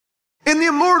In the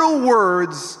immortal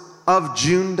words of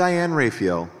June Diane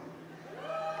Raphael,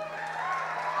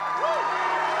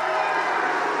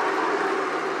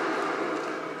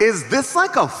 is this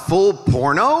like a full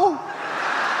porno?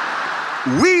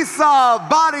 We saw a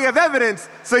body of evidence,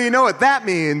 so you know what that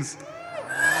means.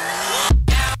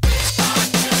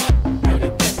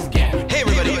 Hey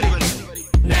everybody,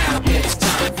 now it's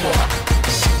time for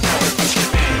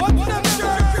What's Up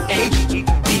Jerk?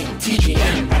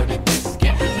 HBTGM.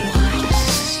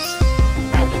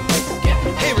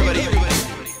 Hey everybody,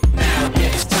 now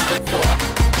it's time for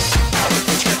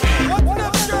What's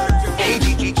Up Jerk?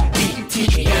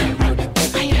 HBTGM.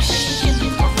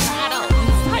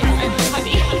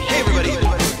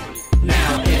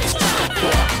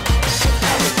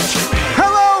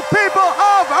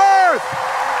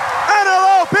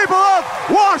 People of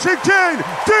Washington,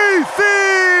 D.C.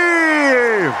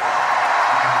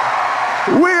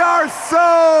 We are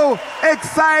so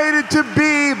excited to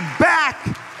be back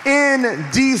in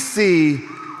D.C.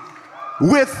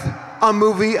 with a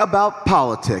movie about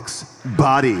politics,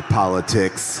 body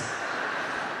politics.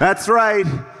 That's right,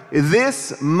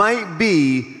 this might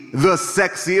be the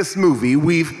sexiest movie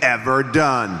we've ever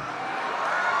done.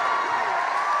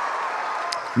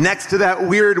 Next to that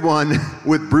weird one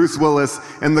with Bruce Willis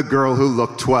and the girl who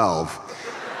looked 12.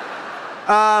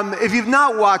 If you've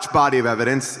not watched Body of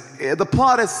Evidence, the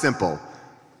plot is simple.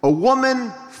 A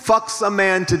woman fucks a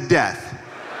man to death.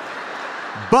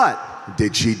 But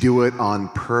did she do it on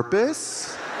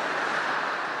purpose?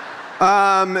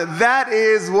 That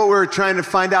is what we're trying to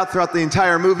find out throughout the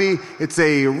entire movie. It's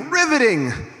a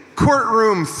riveting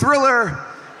courtroom thriller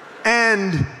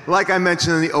and, like I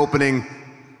mentioned in the opening,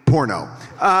 porno.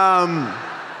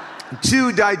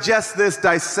 To digest this,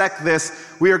 dissect this,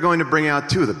 we are going to bring out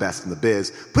two of the best in the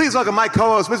biz. Please welcome my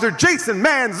co-host, Mr. Jason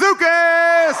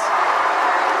Mantzoukas!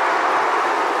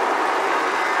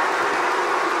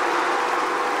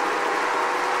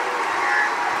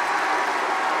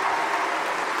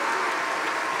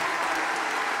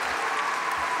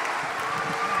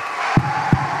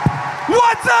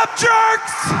 What's up,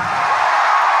 jerks?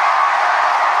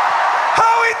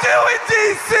 How we doing,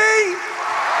 DC?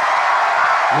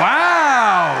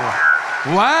 Wow.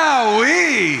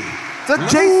 Wowee. So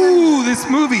Jason, ooh, this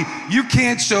movie. You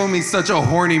can't show me such a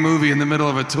horny movie in the middle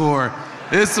of a tour.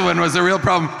 This one was a real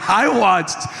problem. I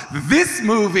watched this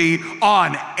movie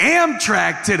on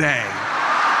Amtrak today.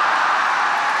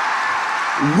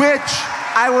 which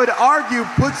I would argue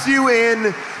puts you in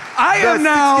the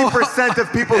 60%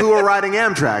 of people who are riding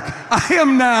Amtrak. I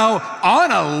am now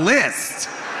on a list.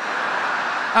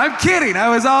 I'm kidding. I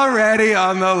was already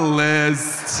on the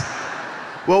list.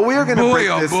 Well, we are going to break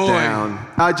this boy. down.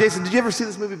 Jason, did you ever see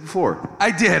this movie before?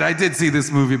 I did see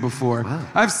this movie before. Wow.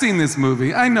 I've seen this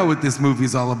movie. I know what this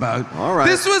movie's all about. All right.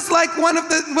 This was like one of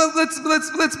the, well,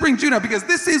 let's bring June up, because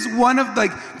this is one of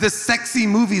like the sexy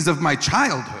movies of my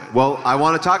childhood. Well, I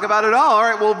want to talk about it all. All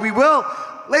right, well, we will.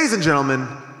 Ladies and gentlemen,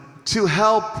 to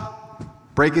help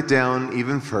break it down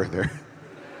even further,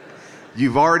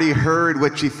 you've already heard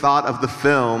what she thought of the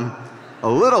film a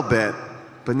little bit,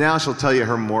 but now she'll tell you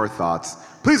her more thoughts.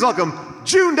 Please welcome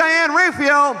June Diane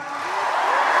Raphael.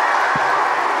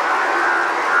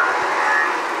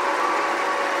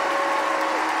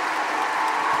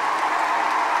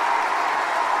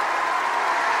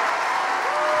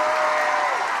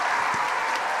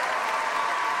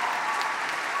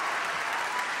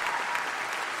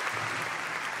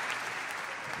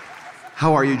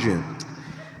 How are you, June?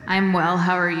 I'm well.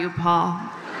 How are you, Paul?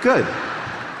 Good.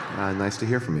 Nice to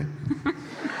hear from you.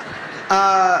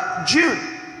 June.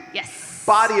 Yes.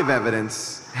 Body of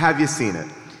Evidence. Have you seen it?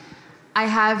 I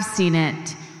have seen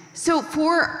it. So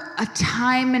for a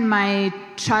time in my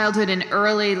childhood and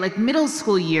early, like middle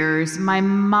school years, my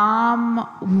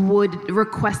mom would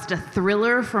request a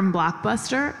thriller from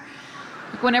Blockbuster.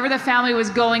 Whenever the family was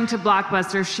going to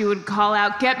Blockbuster, she would call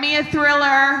out, "Get me a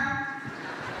thriller."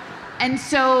 And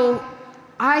so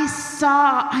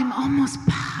I'm almost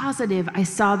positive I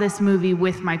saw this movie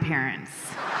with my parents.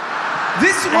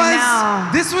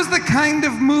 This was the kind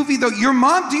of movie, though. Your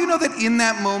mom, do you know that in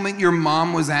that moment, your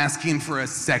mom was asking for a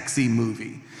sexy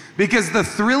movie? Because the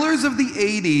thrillers of the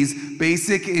 80s,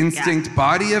 Basic Instinct,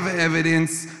 Body of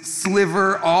Evidence,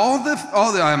 Sliver, all the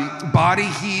Body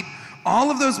Heat,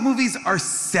 all of those movies are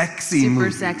sexy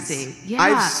movies. Super sexy, yeah.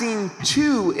 I've seen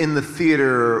two in the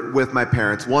theater with my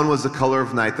parents. One was The Color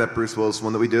of Night, that Bruce Willis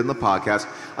one that we did in the podcast.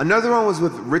 Another one was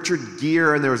with Richard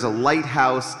Gere, and there was a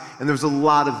lighthouse, and there was a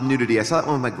lot of nudity. I saw that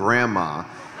one with my grandma.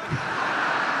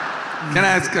 Can I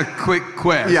ask a quick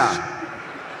question? Yeah.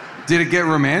 Did it get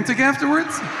romantic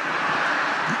afterwards?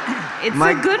 It's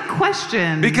a good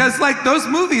question. Because like those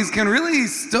movies can really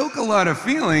stoke a lot of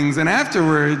feelings, and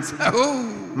afterwards,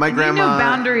 My grandma. You know,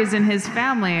 boundaries in his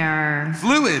family are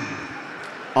fluid.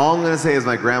 All I'm gonna say is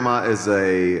my grandma is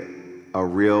a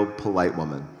real polite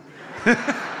woman.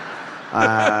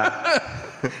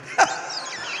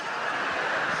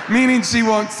 Meaning she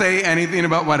won't say anything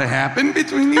about what happened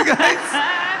between you guys?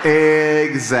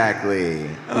 Exactly.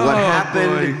 What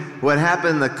happened? Boy. What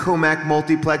happened in the Comac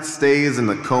multiplex stays in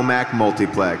the Comac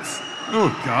multiplex. Oh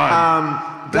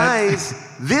God. Guys,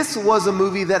 this was a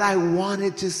movie that I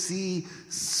wanted to see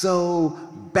so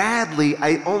badly.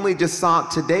 I only just saw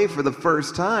it today for the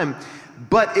first time,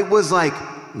 but it was like,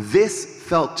 this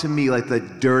felt to me like the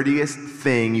dirtiest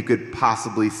thing you could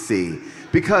possibly see,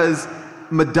 because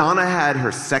Madonna had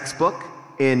her sex book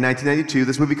in 1992.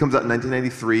 This movie comes out in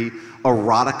 1993.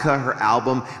 Erotica, her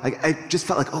album. Like, I just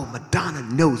felt like, oh, Madonna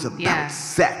knows about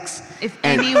sex. If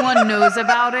anyone knows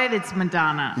about it, it's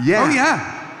Madonna. Yeah. Oh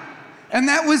yeah. And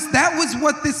that was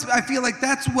what this, I feel like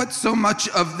that's what so much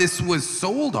of this was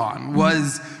sold on,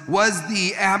 was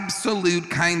the absolute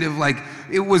kind of like,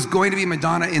 it was going to be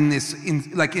Madonna in this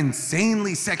like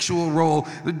insanely sexual role,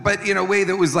 but in a way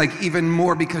that was like even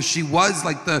more because she was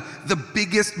like the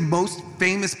biggest, most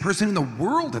famous person in the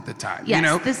world at the time. Yes, you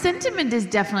know? the sentiment is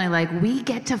definitely like, we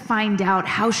get to find out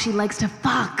how she likes to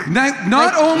fuck. Not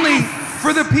Like, only yes.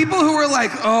 for the people who were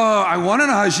like, oh, I want to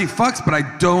know how she fucks, but I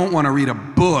don't want to read a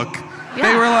book. Yeah,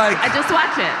 They were like, I just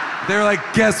watch it. they're like,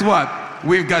 guess what?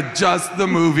 We've got just the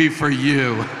movie for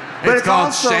you. But It's called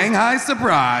also- Shanghai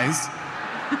Surprise.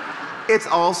 It's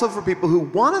also for people who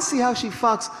want to see how she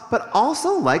fucks, but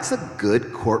also likes a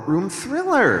good courtroom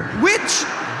thriller.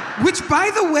 Which, by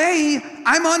the way,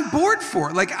 I'm on board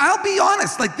for. Like, I'll be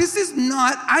honest. Like, this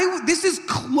is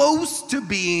close to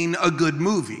being a good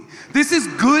movie. This is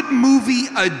good movie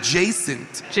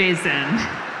adjacent. Jason.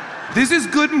 This is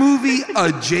good movie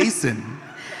adjacent.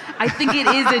 I think it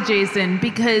is adjacent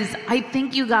because I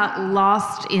think you got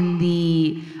lost in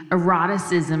the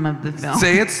eroticism of the film.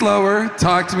 Say it slower.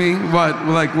 Talk to me. What?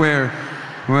 Like where?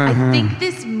 I think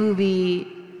this movie,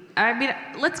 I mean,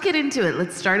 let's get into it.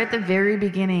 Let's start at the very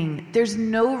beginning. There's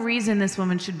no reason this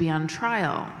woman should be on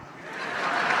trial.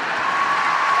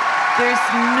 There's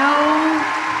no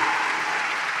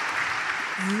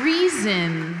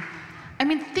reason. I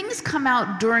mean, things come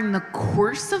out during the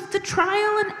course of the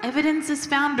trial and evidence is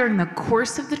found during the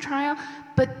course of the trial,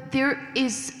 but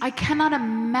I cannot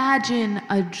imagine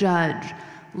a judge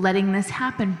letting this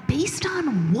happen based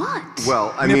on what?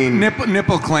 Well, I mean,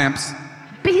 nipple clamps.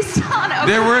 Based on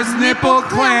There was nipple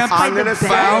clamps I'm gonna say-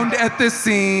 found at the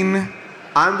scene.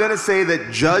 I'm gonna say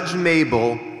that Judge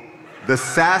Mabel, the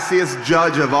sassiest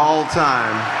judge of all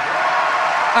time.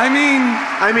 I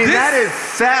mean, this, that is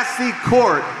sassy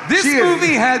court. This She is-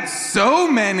 movie had so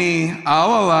many.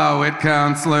 I'll allow it,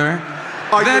 counselor.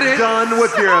 Are that you it- done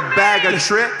with your bag of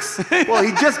tricks? Well,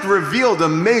 he just revealed a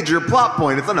major plot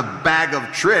point. It's not a bag of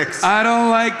tricks. I don't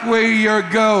like where you're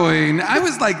going. I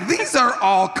was like, these are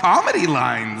all comedy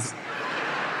lines.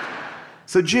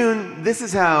 So, June, this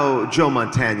is how Joe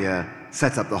Montana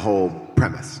sets up the whole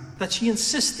premise. That she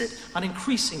insisted on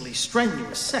increasingly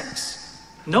strenuous sex,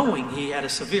 knowing he had a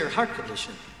severe heart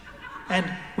condition. And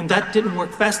when that didn't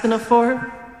work fast enough for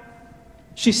her,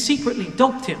 she secretly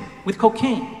doped him with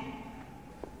cocaine.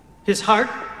 His heart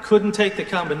couldn't take the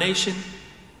combination,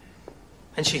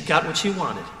 and she got what she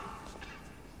wanted.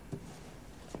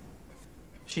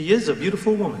 She is a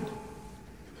beautiful woman.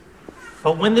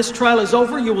 But when this trial is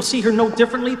over, you will see her no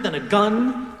differently than a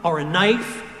gun or a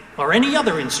knife or any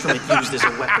other instrument used as a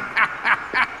weapon.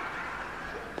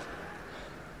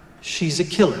 She's a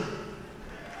killer.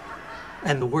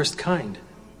 And the worst kind.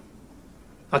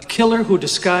 A killer who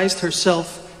disguised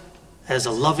herself as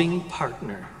a loving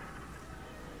partner.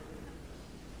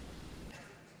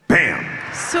 Bam!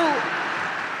 So,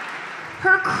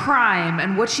 her crime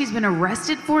and what she's been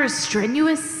arrested for is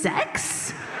strenuous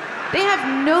sex? They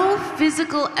have no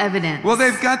physical evidence. Well,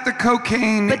 they've got the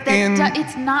cocaine but in.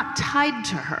 it's not tied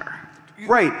to her.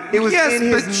 Right, it was yes, in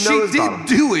his but she nose did bottle.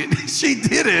 do it. She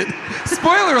did it.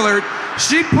 Spoiler alert,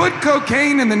 she put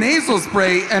cocaine in the nasal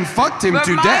spray and fucked him But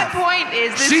to my death. point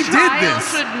is, this She did trial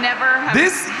this. should never have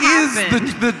This happened.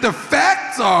 is the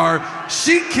facts are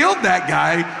she killed that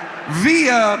guy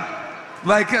via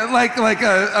like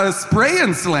a spray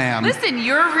and slam. Listen,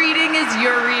 your reading is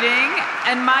your reading,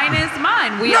 and mine is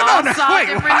mine. We No, all no, saw wait,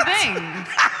 different what? things.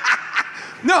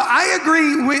 No, I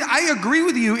agree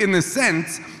with you in the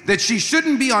sense that she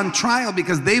shouldn't be on trial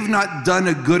because they've not done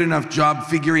a good enough job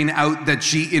figuring out that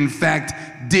she in fact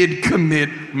did commit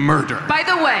murder. By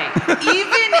the way,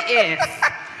 even if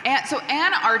So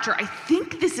Ann Archer, I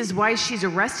think this is why she's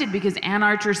arrested, because Ann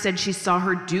Archer said she saw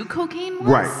her do cocaine once.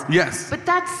 Right. Yes. But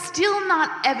that's still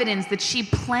not evidence that she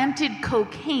planted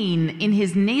cocaine in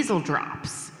his nasal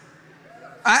drops.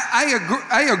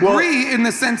 I agree in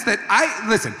the sense that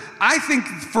I think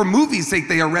for movie's sake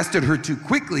they arrested her too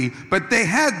quickly, but they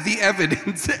had the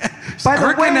evidence.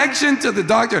 Her connection to the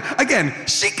doctor. Again,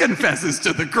 she confesses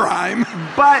to the crime.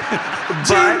 But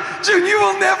June, you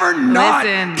will never not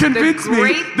convince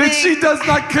me that she does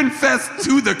not confess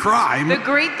to the crime. The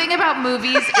great thing about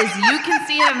movies is you can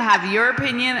see it and have your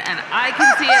opinion, and I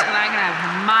can see it and I can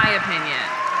have my opinion.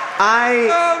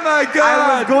 Oh my God!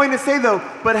 I was going to say though,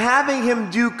 but having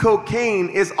him do cocaine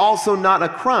is also not a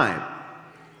crime.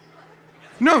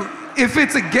 No, if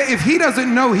he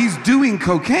doesn't know he's doing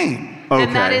cocaine,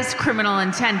 then that is criminal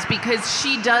intent, because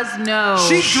she does know.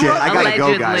 I gotta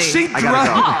go, guys. She I gotta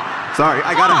go. Sorry,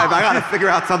 I gotta figure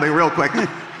out something real quick.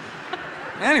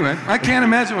 Anyway, I can't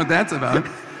imagine what that's about.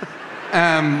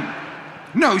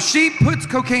 No, she puts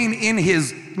cocaine in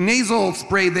his nasal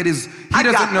spray that he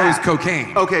doesn't know is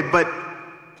cocaine. Okay, but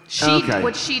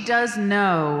what she does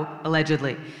know,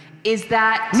 allegedly, is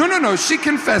that... No, she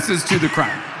confesses to the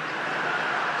crime.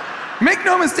 Make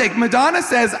no mistake, Madonna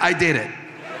says, I did it.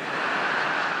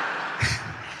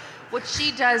 What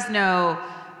she does know,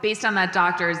 based on that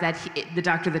doctor, is that the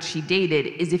doctor that she dated,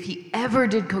 is if he ever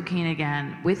did cocaine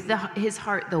again, with his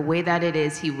heart the way that it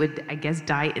is, he would, I guess,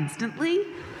 die instantly.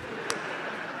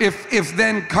 If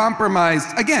then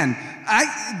compromised, again,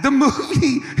 the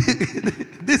movie,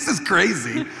 this is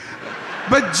crazy.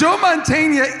 But Joe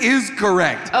Mantegna is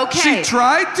correct. Okay. She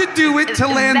tried to do it to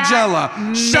Langella.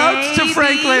 Shouts to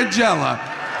Frank Langella.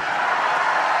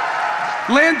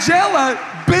 Langella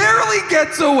barely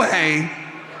gets away.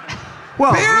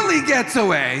 Well, barely gets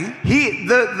away.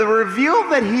 The reveal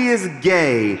that he is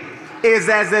gay is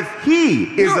as if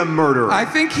he is a murderer. I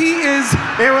think he is.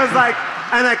 It was like,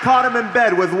 and I caught him in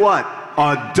bed with what?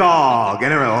 A dog.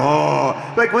 And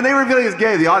everyone, like when they reveal he's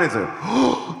gay, the audience are,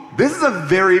 this is a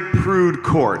very prude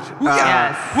court.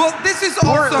 Yes. Well, this is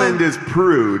Portland is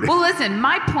prude. Well, listen,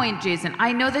 my point, Jason,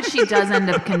 I know that she does end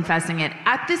up confessing it.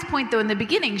 At this point, though, in the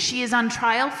beginning, she is on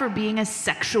trial for being a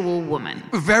sexual woman.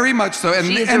 Very much so. And,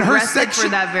 she is and arrested for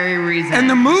that very reason. And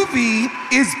the movie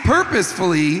is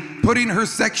purposefully putting her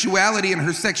sexuality and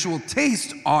her sexual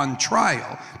taste on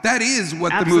trial. That is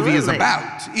what the movie is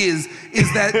about. Is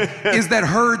that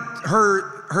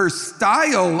her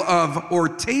style of or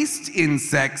taste in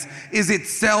sex is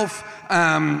itself,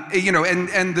 and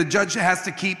the judge has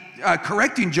to keep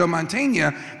correcting Joe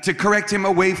Mantegna to correct him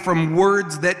away from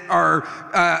words that are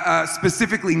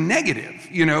specifically negative,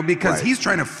 because he's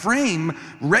trying to frame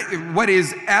what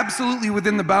is absolutely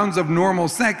within the bounds of normal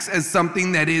sex as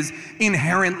something that is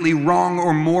inherently wrong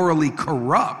or morally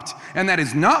corrupt, and that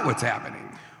is not what's happening,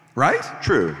 right?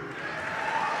 True.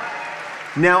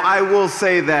 Now, I will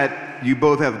say that you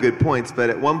both have good points, but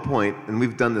at one point, and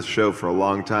we've done this show for a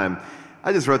long time,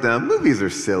 I just wrote down, movies are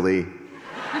silly.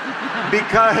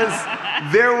 Because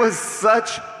there was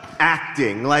such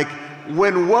acting. Like,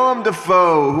 when Willem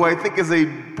Dafoe, who I think is a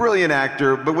brilliant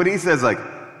actor, but when he says, like,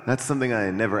 that's something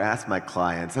I never asked my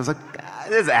clients, I was like,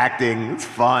 this is acting, it's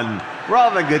fun. We're all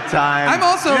having a good time.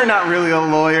 You're not really a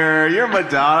lawyer, you're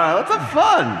Madonna, let's have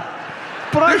fun.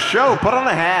 Put on a show, put on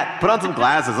a hat, put on some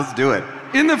glasses, let's do it.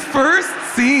 In the first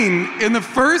scene when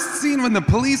the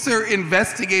police are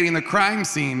investigating the crime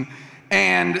scene,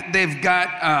 and they've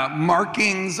got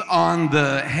markings on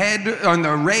the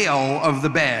rail of the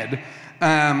bed,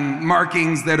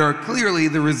 markings that are clearly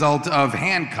the result of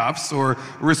handcuffs or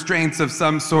restraints of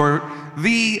some sort.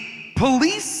 The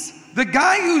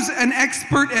guy who's an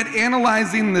expert at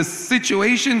analyzing the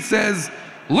situation says,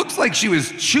 looks like she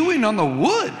was chewing on the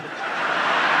wood.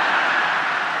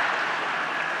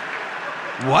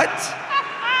 What?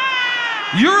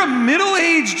 You're a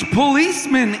middle-aged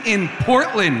policeman in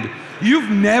Portland.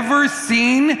 You've never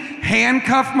seen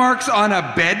handcuff marks on a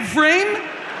bed frame?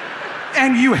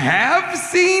 And you have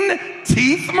seen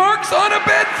teeth marks on a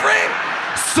bed frame?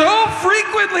 So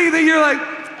frequently that you're like,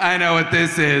 I know what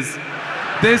this is.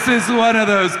 This is one of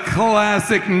those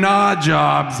classic gnaw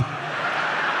jobs.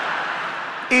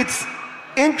 It's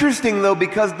interesting, though,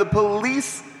 because the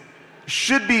police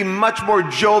should be much more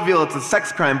jovial. It's a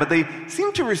sex crime, but they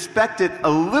seem to respect it a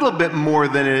little bit more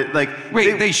than it, like...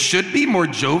 Wait, they should be more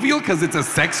jovial because it's a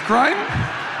sex crime?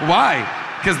 Why?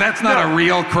 Because that's not a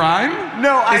real crime?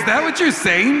 No, Is that what you're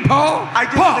saying, Paul?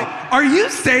 Paul, are you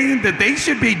saying that they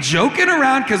should be joking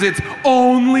around because it's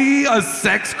only a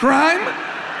sex crime?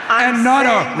 And not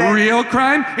a real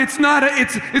crime? It's not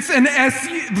it's an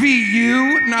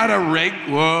SVU, not a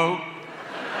whoa.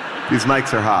 These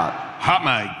mics are hot. Hot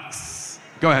mics.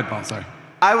 Go ahead, Paul, sorry.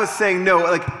 I was saying, no,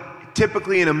 like,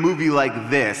 typically in a movie like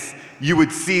this, you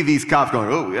would see these cops going,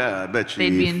 oh, yeah, I bet you.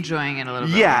 They'd be enjoying it a little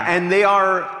bit. Yeah, more. and they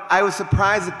are, I was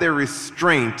surprised at their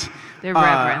restraint. Their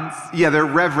reverence. Yeah, their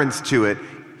reverence to it.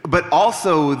 But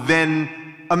also then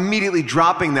immediately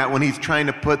dropping that when he's trying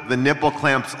to put the nipple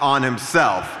clamps on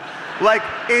himself. Like,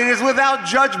 it is without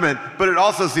judgment, but it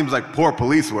also seems like poor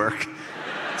police work.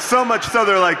 So much so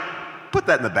they're like, put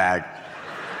that in the bag.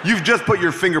 You've just put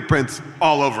your fingerprints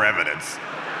all over evidence.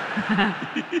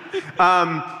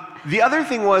 The other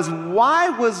thing was, why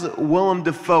was Willem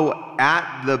Dafoe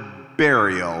at the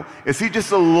burial? Is he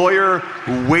just a lawyer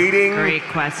waiting? Great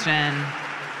question.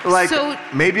 Like, So-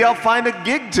 maybe I'll find a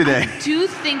gig today. I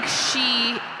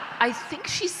think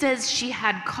she says she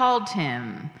had called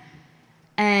him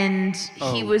and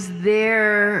he was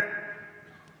there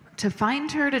to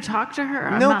find her, to talk to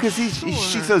her. No, because she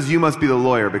says, you must be the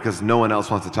lawyer because no one else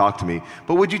wants to talk to me.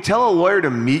 But would you tell a lawyer to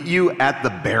meet you at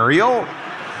the burial?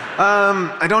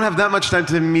 I don't have that much time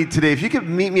to meet today. If you could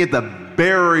meet me at the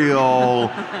burial,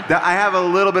 that I have a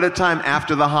little bit of time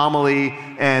after the homily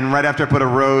and right after I put a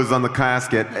rose on the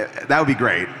casket, that would be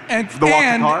great.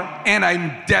 And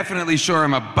I'm definitely sure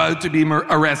I'm about to be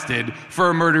arrested for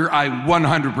a murder I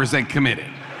 100% committed.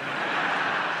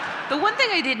 The one thing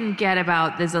I didn't get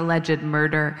about this alleged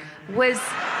murder was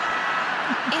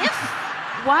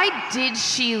why did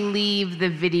she leave the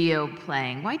video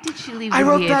playing? Why did she leave the I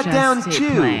wrote VHS that down tape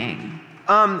too. playing?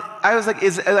 I was like,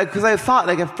 because I thought,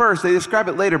 like, at first, they describe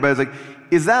it later, but I was like,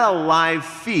 is that a live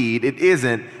feed? It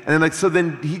isn't. And then, like, so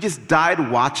then he just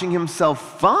died watching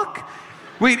himself fuck?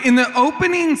 Wait, in the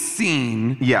opening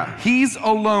scene, Yeah. he's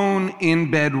alone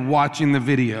in bed watching the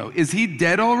video. Is he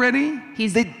dead already?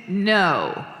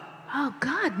 No. Oh,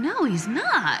 God, no, he's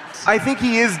not. I think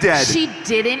he is dead. She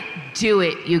didn't do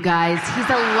it, you guys. He's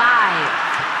alive.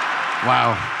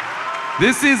 Wow.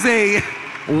 This is a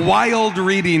wild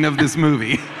reading of this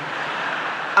movie.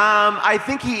 I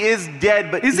think he is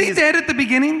dead, but Is he dead at the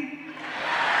beginning?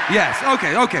 Yes,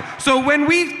 okay. So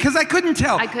because I couldn't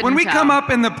tell. When we come up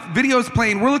and the video's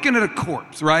playing, we're looking at a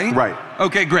corpse, right? Right.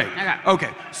 Okay, great. Okay,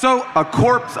 so A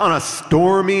corpse on a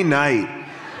stormy night.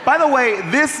 By the way,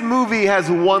 this movie has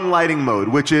one lighting mode,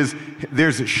 which is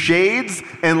there's shades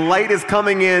and light is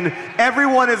coming in.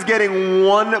 Everyone is getting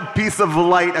one piece of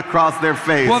light across their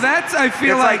face. well, I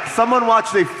feel It's like someone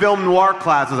watched a film noir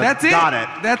class and was like, that's it. got it.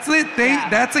 That's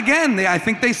it. I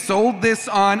think they sold this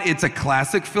on. It's a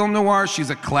classic film noir.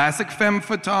 She's a classic femme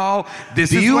fatale.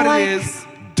 This is what it is.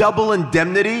 Double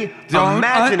Indemnity? Don't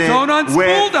Imagine unspool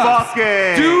with us.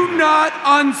 fucking. Do not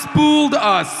unspool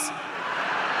us.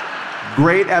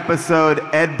 Great episode.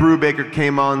 Ed Brubaker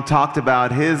came on, talked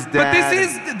about his dad.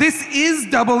 But this is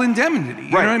Double Indemnity. You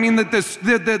know what I mean? That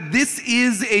this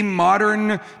is a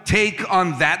modern take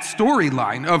on that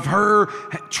storyline of her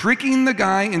tricking the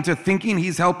guy into thinking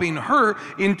he's helping her.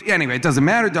 Anyway, it doesn't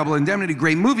matter. Double Indemnity,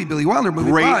 great movie, Billy Wilder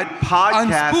movie. Great but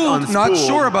podcast, Unspooled, not Unspooled.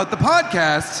 sure about the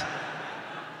podcast.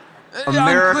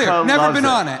 America Unclear. Never loves been it.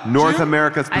 on it. North Jim?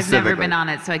 America specifically. I've never been on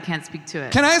it, so I can't speak to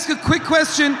it. Can I ask a quick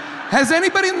question? Has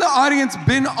anybody in the audience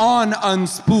been on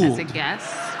Unspooled? As a guest?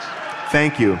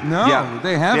 Thank you. No,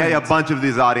 they haven't. Yeah, a bunch of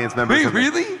these audience members. Wait, have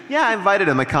been. really? Yeah, I invited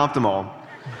them. I comped them all.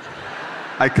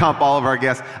 I comp all of our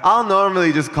guests. I'll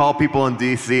normally just call people in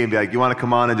D.C. and be like, you want to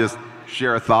come on and just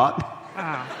share a thought?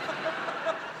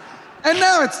 And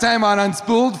now it's time on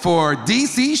Unspooled for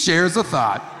DC Shares a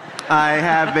Thought. I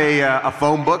have a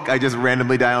phone book. I just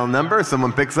randomly dial a number.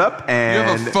 Someone picks up and...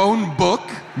 You have a phone book?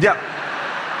 Yep.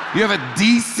 You have a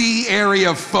DC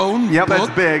area phone Yep, book?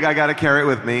 that's big. I got to carry it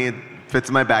with me. It fits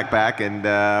in my backpack and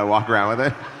walk around with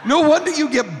it. No wonder you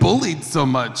get bullied so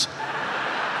much.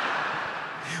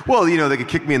 Well, you know, they could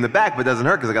kick me in the back, but it doesn't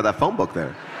hurt because I got that phone book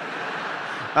there.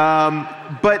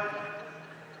 But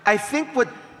I think what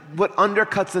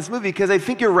undercuts this movie, because I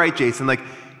think you're right, Jason, like,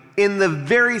 in the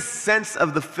very sense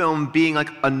of the film being like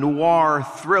a noir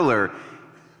thriller,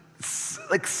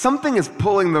 like something is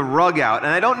pulling the rug out.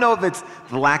 And I don't know if it's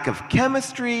the lack of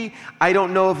chemistry. I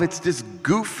don't know if it's just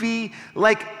goofy.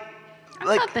 I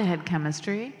thought they had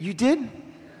chemistry. You did?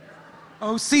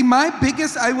 Oh, see,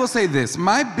 I will say this.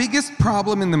 My biggest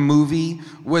problem in the movie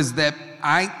was that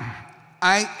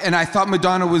I thought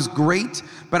Madonna was great,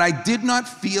 but I did not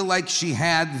feel like she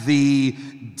had the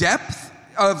depth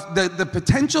of the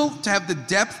potential to have the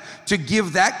depth to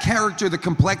give that character the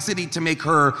complexity to make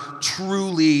her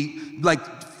truly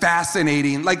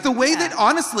fascinating. Like the way that,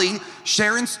 honestly,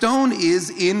 Sharon Stone is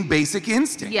in Basic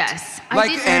Instinct. Yes.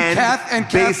 Like, and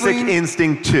Basic Kathleen,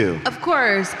 Instinct 2. Of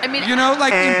course. I mean, you know,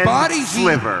 like in Body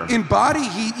Sliver. Heat. In Body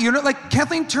Heat, you know, like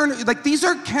Kathleen Turner, like these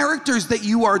are characters that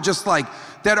you are just like,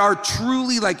 that are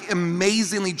truly like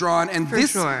amazingly drawn, and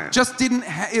this just didn't.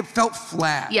 It felt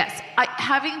flat. Yes,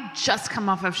 having just come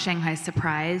off of Shanghai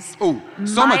Surprise. Oh,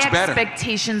 so much better. My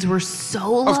expectations were so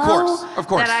low. Of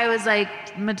course. That I was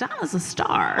like, Madonna's a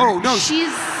star. Oh no,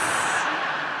 she's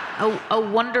a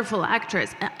wonderful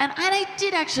actress, and I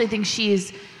did actually think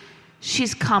she's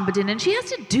competent, and she has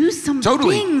to do some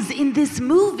things in this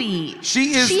movie.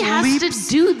 She has to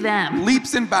do them.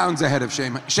 Leaps and bounds ahead of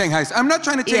Shanghai. I'm not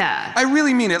trying to take. Yeah. I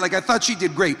really mean it. Like I thought she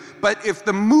did great, but if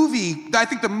the movie, I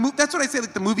think that's what I say.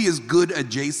 Like the movie is good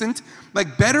adjacent,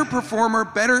 like better performer,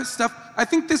 better stuff. I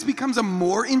think this becomes a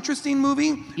more interesting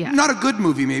movie. Yeah. Not a good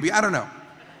movie, maybe. I don't know.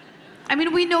 I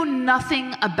mean, we know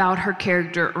nothing about her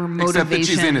character or motivations. Except that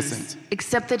she's innocent.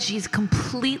 Except that she's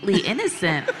completely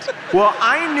innocent. Well,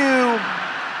 I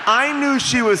knew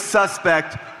she was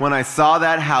suspect when I saw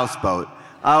that houseboat.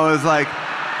 I was like,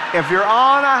 if you're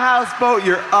on a houseboat,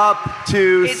 you're up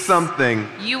to something.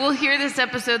 You will hear this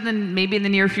episode then maybe in the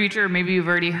near future, or maybe you've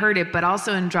already heard it, but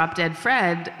also in Drop Dead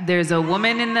Fred, there's a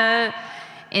woman in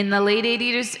the late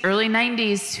 80s, early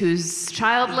 90s who's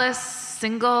childless,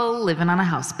 single, living on a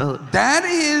houseboat. That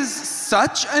is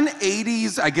such an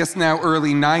 80s, I guess now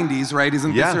early 90s, right?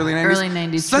 Isn't this early 90s? Early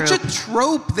 90s Such trope. a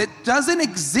trope that doesn't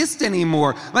exist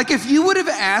anymore. Like if you would have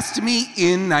asked me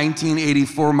in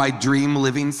 1984 my dream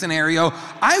living scenario,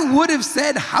 I would have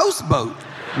said houseboat.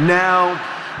 Now,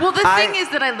 well, the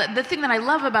thing that I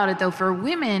love about it though for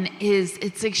women is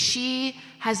it's like she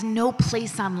has no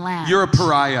place on land. You're a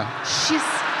pariah.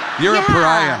 You're a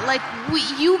pariah. Like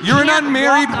You're can't an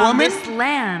unmarried walk woman? on this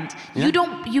land. Yeah.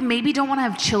 You maybe don't want to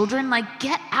have children. Like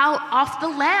get out off the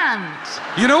land.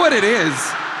 You know what it is?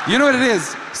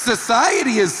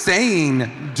 Society is saying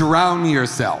drown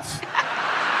yourself.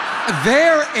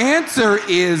 Their answer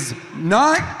is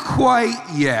not quite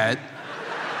yet.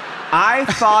 I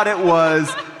thought it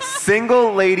was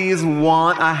single ladies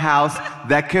want a house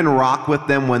that can rock with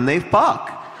them when they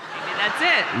fuck. That's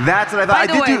it. That's what I thought.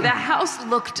 By the way, the house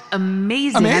looked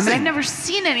amazing. I mean, I've never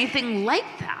seen anything like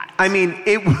that. I mean,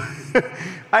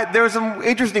 there were some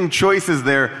interesting choices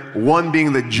there. One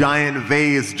being the giant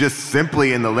vase just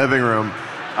simply in the living room.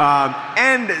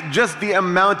 And just the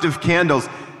amount of candles.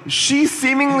 She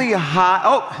seemingly hot.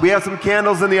 Oh, we have some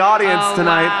candles in the audience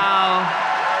tonight. Wow.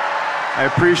 I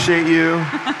appreciate you.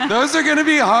 Those are going to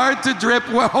be hard to drip.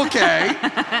 Well, okay.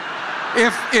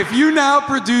 If you now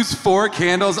produce 4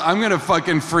 candles, I'm going to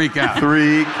fucking freak out.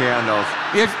 3 candles.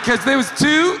 Because there was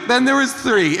 2, then there was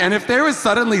 3. And if there was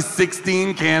suddenly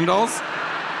 16 candles.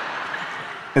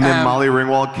 And then Molly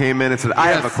Ringwald came in and said, I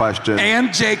have a question.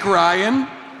 And Jake Ryan.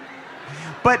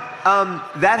 But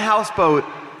that houseboat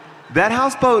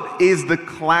is the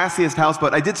classiest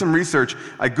houseboat. I did some research.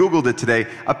 I Googled it today.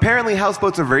 Apparently,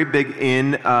 houseboats are very big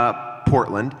in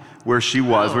Portland, where she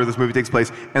was, where this movie takes place,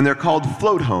 and they're called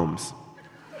float homes.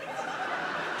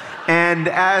 And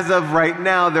as of right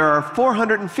now, there are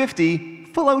 450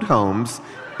 float homes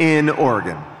in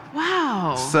Oregon.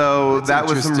 Wow. So that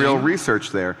was some real research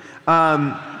there.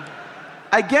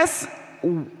 I guess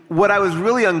what I was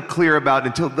really unclear about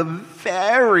until the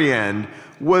very end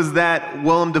was that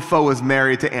Willem Dafoe was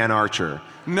married to Anne Archer.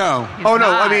 No.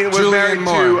 I mean, was married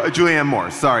to Julianne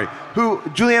Moore. Sorry.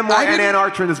 Julianne Moore and Anne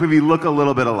Archer in this movie look a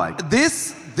little bit alike.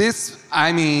 This,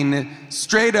 I mean,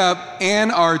 straight up,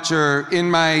 Anne Archer in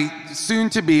my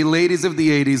soon-to-be Ladies of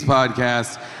the 80s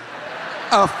podcast.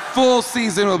 A full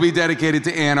season will be dedicated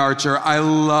to Anne Archer. I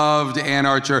loved Anne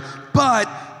Archer, but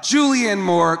Julianne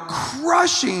Moore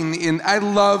crushing in. I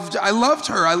loved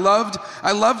her. I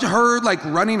loved her like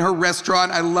running her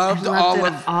restaurant. I loved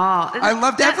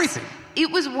everything.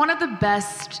 It was one of the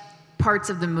best parts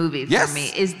of the movie for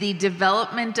me, is the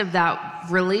development of that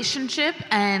relationship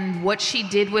and what she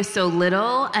did with so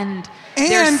little, and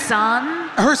their son.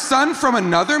 Her son from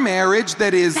another marriage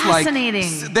that is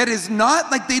fascinating. Like, that is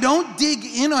not like, they don't dig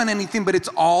in on anything, but it's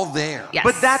all there. Yes.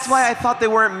 But that's why I thought they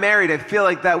weren't married. I feel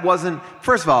like that wasn't,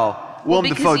 first of all, Willem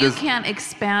Dafoe because you can't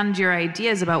expand your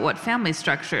ideas about what family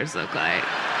structures look like.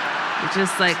 You're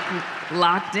just like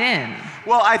locked in.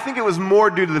 Well, I think it was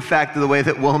more due to the fact of the way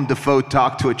that Willem Dafoe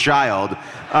talked to a child,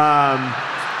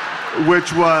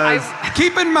 which was...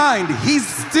 Keep in mind, he's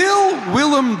still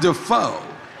Willem Dafoe.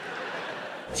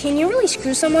 Can you really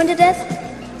screw someone to death?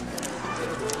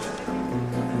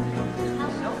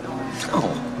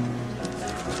 No.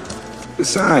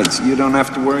 Besides, you don't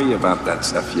have to worry about that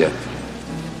stuff yet.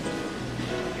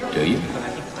 Do you?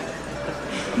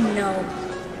 No.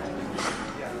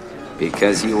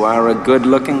 Because you are a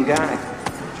good-looking guy.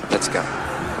 Let's go.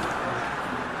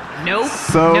 Nope.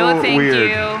 So no, thank weird.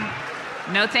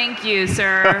 you. No, thank you,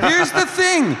 sir. Here's the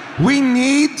thing. We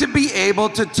need to be able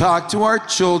to talk to our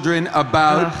children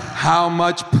about how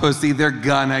much pussy they're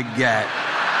gonna get.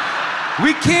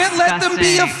 We can't let them be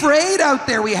Disgusting. afraid out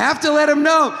there. We have to let them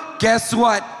know. Guess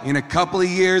what? In a couple of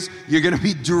years, you're gonna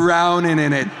be drowning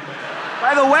in it.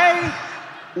 By the way,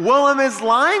 Willem is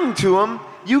lying to him.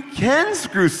 You can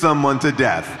screw someone to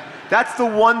death. That's the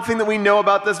one thing that we know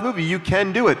about this movie. You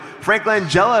can do it. Frank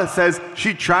Langella says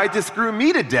she tried to screw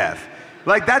me to death.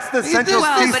 Like, that's the central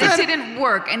Well, thesis. but it didn't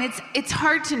work, and it's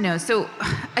hard to know. So,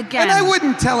 again, And I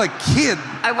wouldn't tell a kid.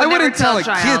 I would never wouldn't tell a a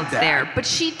child kid that. there. But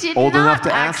she did Old not enough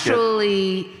to ask it.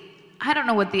 actually. I don't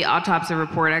know what the autopsy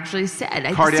report actually said.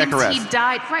 It Cardiac seems arrest. he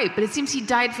died, right? But it seems he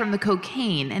died from the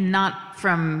cocaine and not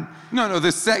from. No,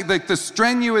 the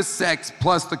strenuous sex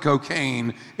plus the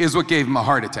cocaine is what gave him a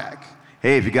heart attack.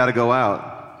 Hey, if you got to go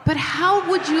out. But how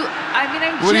would you? I mean,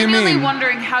 I'm What do you genuinely mean?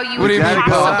 wondering how you What do would you mean?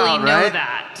 possibly Go out, know right?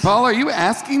 that. Paul, are you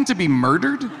asking to be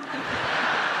murdered?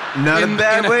 Not In- a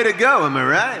bad in a- way to go, am I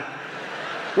right?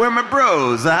 Where are my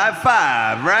bros? A high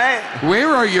five, right? Where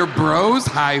are your bros?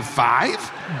 High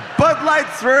five? Bud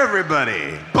Lights for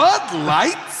everybody. Bud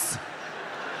Lights?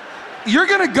 You're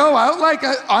gonna go out like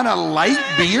on a light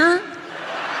beer?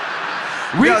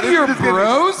 With No, this your is gonna be-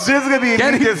 bros? This is gonna be me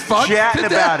getting just fucked chatting to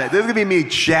about death? it. This is gonna be me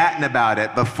chatting about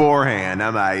it beforehand.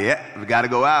 I'm like, yeah, we gotta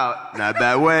go out. Not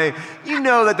that way. You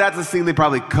know that's a scene they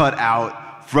probably cut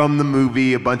out from the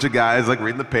movie. A bunch of guys like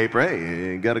reading the paper. Hey,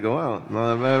 you gotta go out.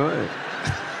 Not that way.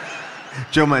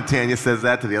 Joe Montana says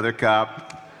that to the other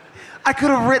cop. I could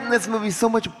have written this movie so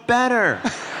much better.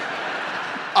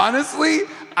 Honestly,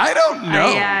 I don't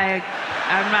know.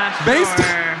 I'm not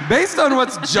sure. Based on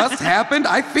what's just happened,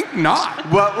 I think not.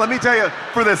 Well, let me tell you,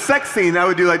 for the sex scene, I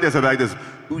would do like this. I'd be like this.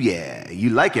 Ooh, yeah, you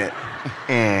like it.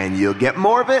 And you'll get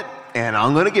more of it, and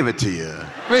I'm gonna give it to you.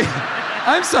 Wait,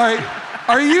 I'm sorry.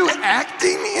 Are you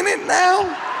acting in it now?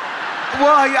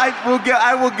 Well,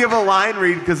 I will give a line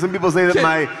read because some people say that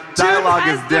my dialogue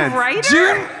As is the dense.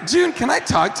 writer? June, can I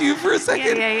talk to you for a Yeah,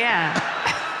 second? yeah.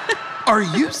 Are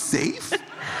you safe?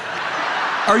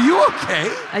 Are you okay?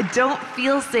 I don't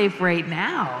feel safe right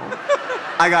now.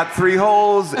 I got 3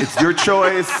 holes. It's your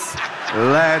choice.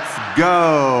 Let's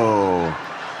go.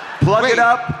 Plug Wait, it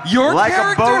up. your like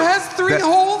character a boat. has 3 That-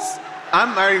 holes?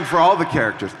 I'm writing for all the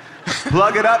characters.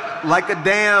 Plug it up like a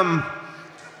dam.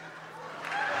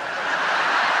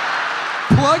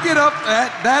 Plug it up.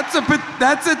 That's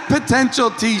a potential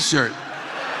T-shirt.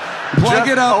 Plug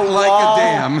Just it up like wall a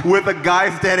dam. with a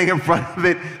guy standing in front of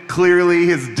it. Clearly,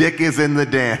 his dick is in the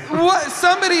dam. What?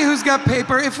 Somebody who's got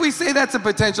paper. If we say that's a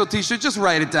potential T-shirt, just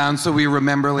write it down so we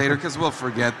remember later, because we'll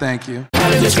forget. Thank you.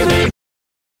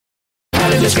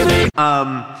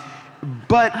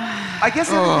 But I guess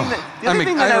the other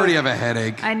thing that I already have a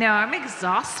headache. I know, I'm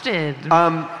exhausted.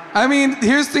 I mean,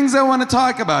 here's things I want to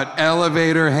talk about.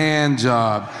 Elevator hand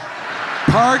job.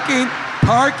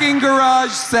 Parking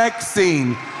garage sex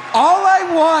scene. All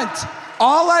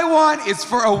I want is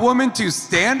for a woman to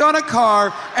stand on a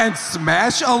car and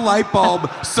smash a light bulb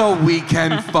so we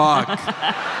can fuck.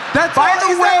 That's By all.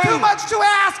 the Is that way- too much to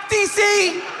ask,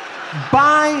 DC?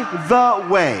 By the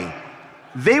way,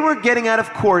 they were getting out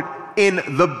of court in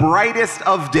the brightest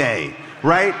of day,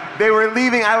 right? They were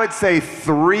leaving, I would say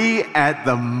 3 at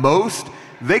the most.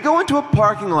 They go into a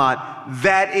parking lot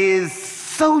that is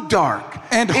so dark.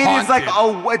 And it is like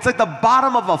haunted. it's like the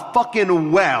bottom of a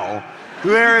fucking well.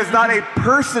 There is not a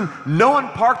person, no one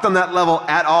parked on that level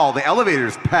at all. The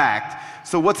elevator's packed.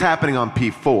 So what's happening on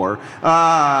P4?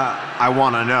 I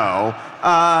want to know.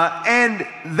 And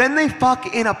then they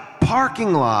fuck in a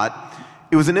parking lot.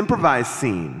 It was an improvised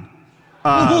scene.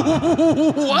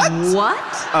 What?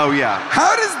 What? Oh, yeah.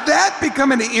 How does that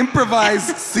become an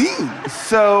improvised scene?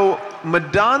 So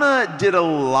Madonna did a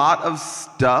lot of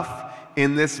stuff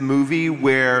in this movie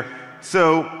where,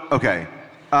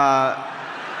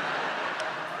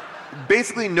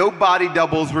 basically no body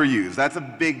doubles were used. That's a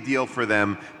big deal for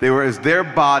them. They were as their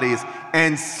bodies.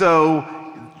 And so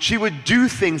she would do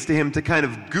things to him to kind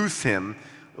of goose him,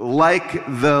 like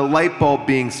the light bulb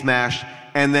being smashed.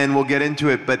 And then we'll get into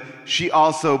it, but she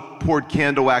also poured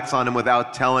candle wax on him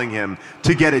without telling him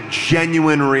to get a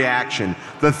genuine reaction.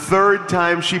 The 3rd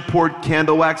time she poured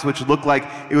candle wax, which looked like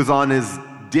it was on his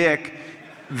dick,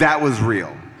 that was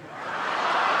real.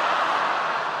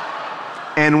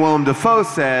 And Willem Dafoe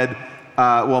said,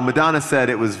 Madonna said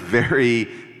it was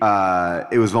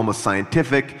it was almost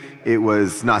scientific, it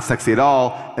was not sexy at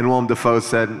all, and Willem Dafoe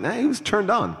said, he was turned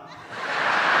on.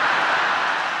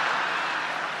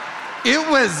 It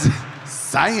was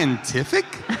scientific?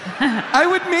 I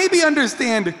would maybe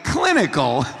understand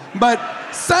clinical, but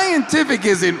scientific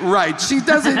isn't right.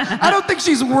 I don't think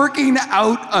she's working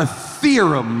out a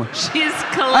theorem. She's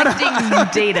collecting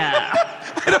data.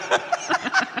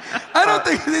 I don't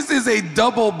think this is a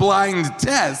double-blind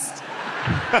test.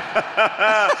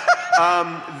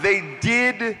 They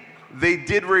did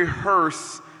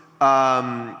rehearse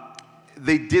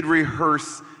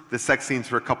the sex scenes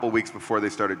for a couple weeks before they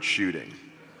started shooting.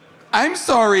 I'm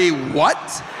sorry,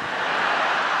 what?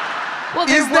 Well,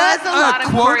 there Is was that a lot a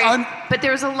of quote but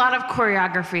there was a lot of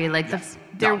choreography. Like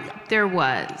there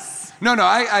was. No,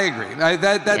 I agree.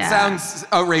 That sounds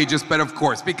outrageous, but of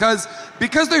course, because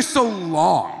they're so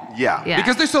long. Yeah.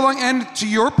 Because they're so long, and to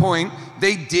your point,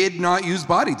 they did not use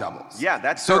body doubles. Yeah,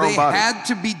 that's so their they own body. had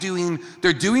to be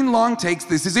they're doing long takes.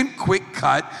 This isn't quick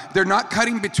cut. They're not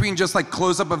cutting between just like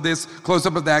close up of this, close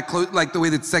up of that, like the way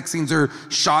that sex scenes are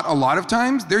shot a lot of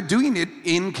times. They're doing it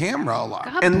in camera a lot.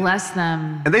 God bless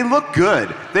them. And they look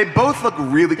good. They both look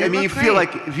really good. I mean, you feel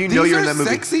like if you know you're in that movie.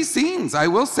 These are sexy scenes, I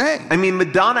will say. I mean,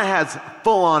 Madonna has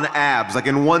full-on abs. Like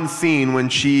in one scene when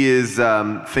she is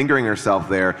fingering herself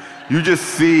there, you just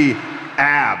see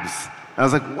abs. I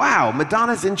was like, wow,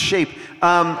 Madonna's in shape.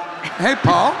 Hey,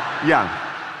 Paul.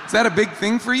 Yeah. Is that a big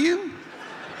thing for you?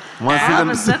 All of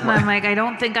a sudden, I'm like, I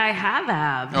don't think I have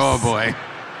abs. Oh, boy.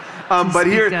 But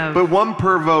one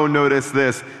pervo noticed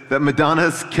this, that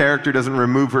Madonna's character doesn't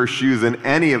remove her shoes in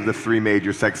any of the 3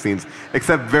 major sex scenes,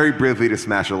 except very briefly to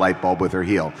smash a light bulb with her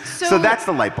heel. So that's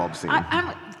the light bulb scene.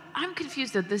 I'm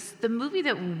confused though. The movie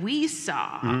that we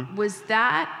saw, was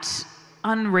that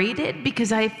unrated?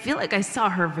 Because I feel like I saw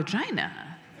her vagina.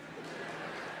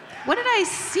 What did I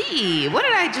see? What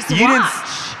did I just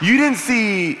watch? You didn't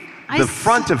see the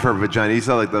front of her vagina. You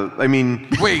saw like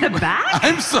Wait. The back?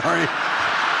 I'm sorry.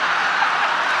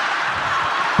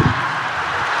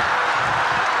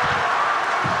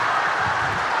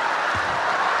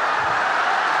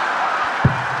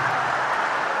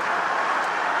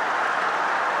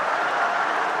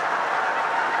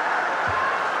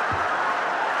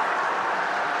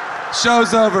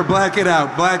 Show's over. Black it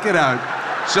out. Black it out.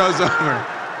 Show's over.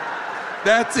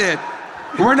 That's it.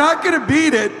 We're not going to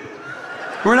beat it.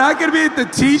 We're not going to beat it. The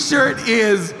t-shirt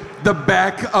is the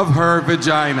back of her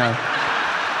vagina.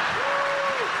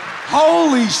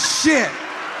 Holy shit.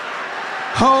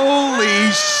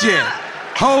 Holy shit.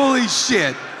 Holy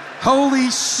shit.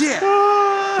 Holy shit.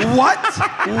 What?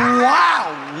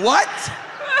 Wow. What?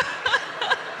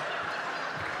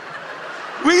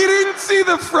 We didn't see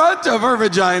the front of her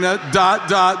vagina, ...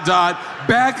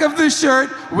 Back of the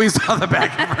shirt, we saw the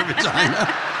back of her vagina.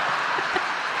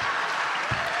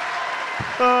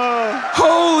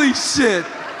 Holy shit.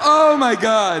 Oh my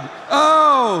God.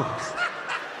 Oh.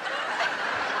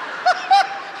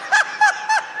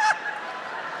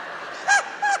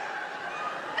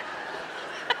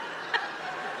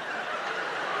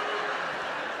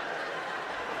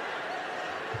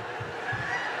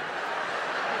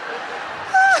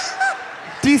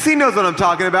 DC knows what I'm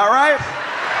talking about, right?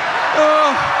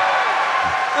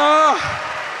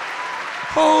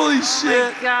 Holy shit.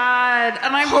 Oh my God.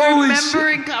 And I'm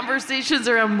remembering conversations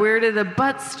around where did the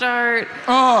butt start.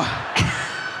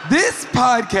 This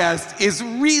podcast is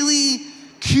really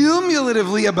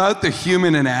cumulatively about the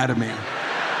human anatomy.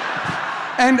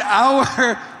 And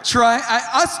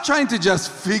us trying to just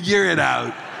figure it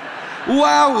out.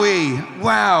 Wowee.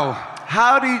 Wow.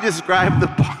 How do you describe the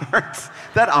parts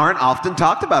that aren't often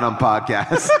talked about on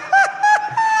podcasts?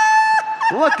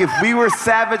 Look, if we were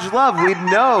Savage Love, we'd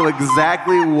know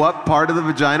exactly what part of the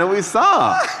vagina we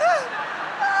saw.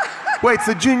 Wait,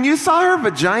 so June, you saw her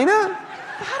vagina? I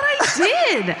thought I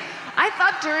did. I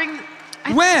thought during...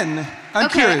 When? I'm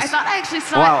curious. I thought I actually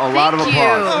saw it. Wow, a lot of applause.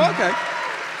 Oh, okay.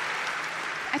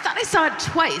 I thought I saw it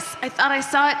twice. I thought I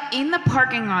saw it in the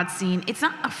parking lot scene. It's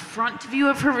not a front view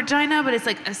of her vagina, but it's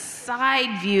like a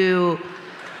side view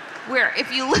where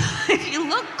if you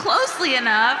look closely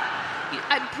enough,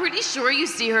 I'm pretty sure you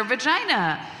see her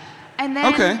vagina. And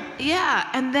then, yeah,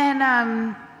 and then,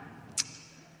 and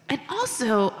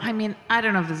also, I mean, I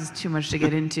don't know if this is too much to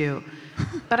get into,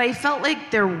 but I felt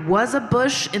like there was a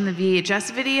bush in the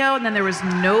VHS video, and then there was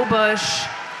no bush.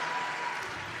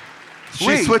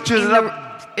 She switches it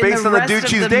up based on the dude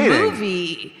she's dating.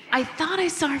 Movie. I thought I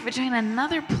saw her vagina in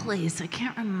another place. I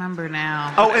can't remember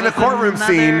now. Oh, in the courtroom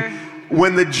scene,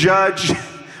 when the judge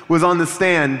was on the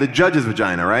stand, the judge's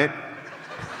vagina, right?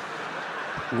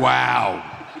 Wow.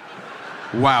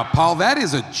 Wow, Paul, that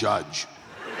is a judge.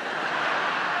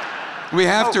 We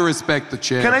have to respect the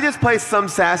chair. Can I just play some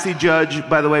sassy judge?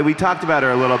 By the way, we talked about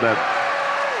her a little bit.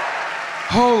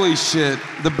 Holy shit.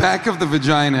 The back of the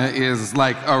vagina is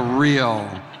like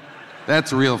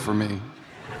that's real for me.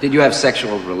 Did you have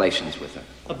sexual relations with her?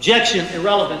 Objection,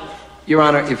 irrelevant. Your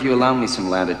Honor, if you allow me some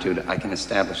latitude, I can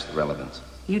establish the relevance.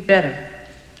 You'd better.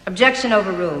 Objection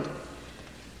overruled.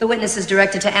 The witness is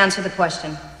directed to answer the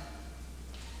question.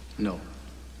 No.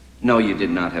 No, you did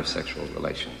not have sexual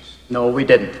relations. No, we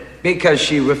didn't. Because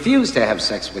she refused to have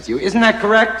sex with you. Isn't that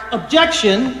correct?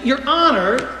 Objection, Your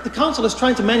Honor. The counsel is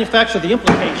trying to manufacture the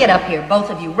implication. Get up here, both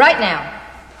of you, right now.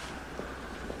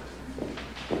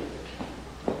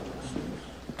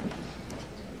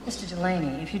 Mr.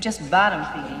 Delaney, if you're just bottom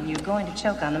feeding, you're going to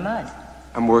choke on the mud.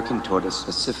 I'm working toward a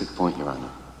specific point, Your Honor.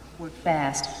 Work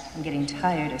fast. I'm getting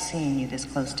tired of seeing you this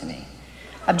close to me.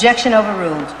 Objection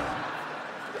overruled.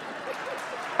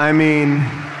 I mean,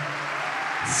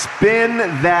 spin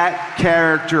that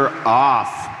character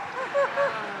off.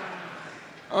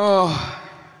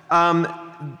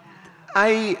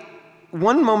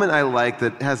 One moment I like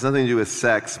that has nothing to do with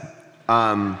sex.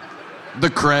 The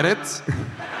credits?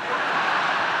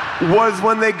 Was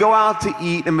when they go out to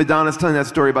eat and Madonna's telling that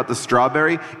story about the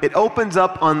strawberry. It opens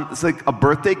up on, it's like a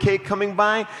birthday cake coming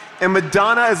by, and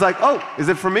Madonna is like, oh, is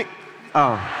it for me?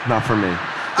 Oh, not for me.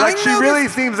 Like, she really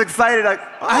seems excited, like,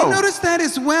 oh. I noticed that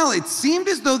as well. It seemed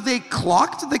as though they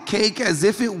clocked the cake as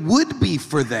if it would be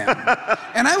for them.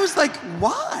 And I was like,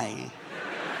 why?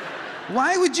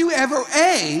 Why would you ever,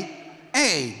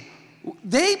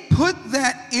 they put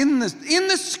that in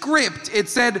the script. It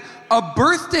said, a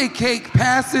birthday cake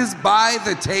passes by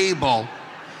the table.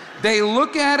 They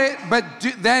look at it, but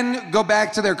then go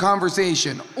back to their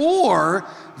conversation. Or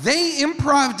they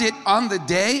improv'd it on the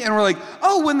day and were like,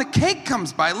 oh, when the cake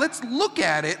comes by, let's look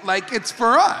at it like it's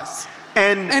for us.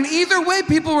 And either way,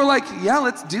 people were like, yeah,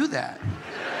 let's do that.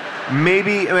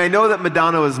 Maybe, I know that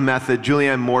Madonna was method.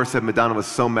 Julianne Moore said Madonna was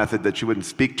so method that she wouldn't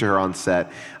speak to her on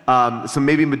set. So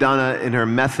maybe Madonna, in her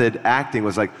method acting,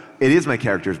 was like, it is my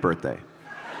character's birthday.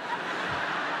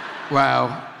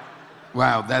 Wow,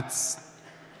 that's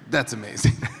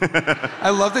amazing. I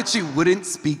love that she wouldn't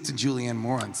speak to Julianne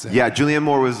Moore on set. Yeah, Julianne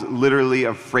Moore was literally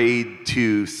afraid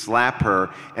to slap her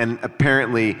and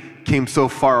apparently came so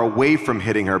far away from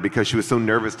hitting her because she was so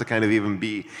nervous to kind of even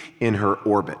be in her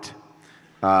orbit.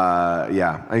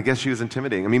 Yeah, I guess she was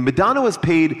intimidating. I mean, Madonna was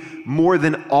paid more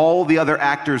than all the other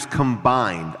actors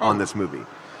combined on this movie.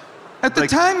 At the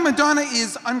time, Madonna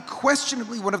is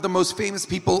unquestionably one of the most famous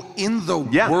people in the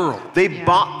world. They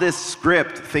bought this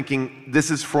script thinking this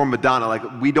is for Madonna. Like,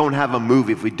 we don't have a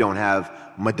movie if we don't have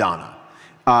Madonna.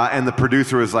 And the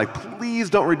producer was like, please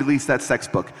don't release that sex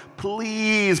book.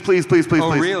 Please, please, please, please,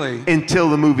 please. Really? Until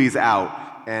the movie's out.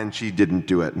 And she didn't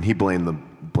do it. And he blamed the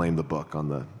book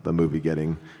on the movie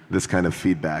getting this kind of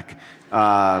feedback,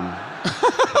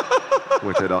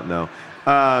 which I don't know.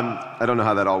 I don't know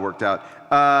how that all worked out.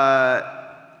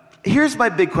 Here's my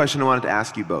big question I wanted to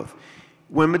ask you both.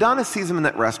 When Madonna sees him in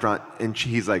that restaurant and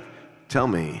he's like, tell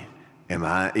me, am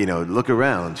I, look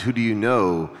around. Who do you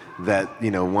know that,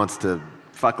 wants to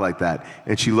fuck like that?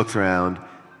 And she looks around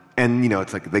and,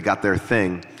 it's like they got their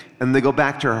thing. And they go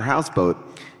back to her houseboat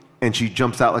and she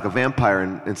jumps out like a vampire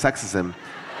and sexes him.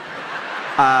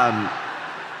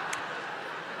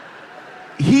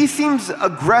 He seems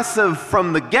aggressive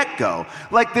from the get-go.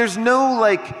 Like, there's no,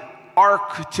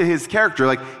 arc to his character.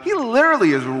 Like, he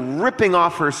literally is ripping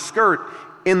off her skirt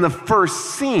in the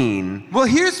first scene. Well,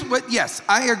 yes,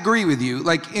 I agree with you.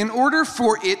 Like, in order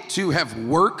for it to have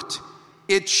worked,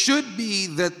 it should be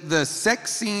that the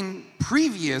sex scene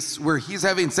previous, where he's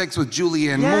having sex with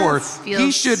Julianne Moore, he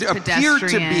should appear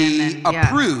to be a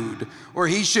prude, or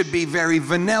he should be very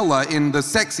vanilla in the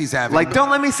sex he's having. Like, don't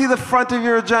let me see the front of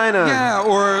your vagina. Yeah,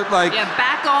 or like... Yeah,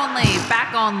 back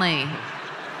only.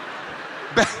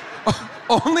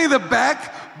 Only the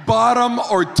back, bottom,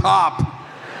 or top,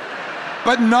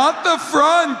 but not the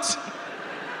front.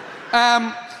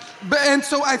 And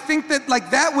so I think that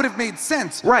that would have made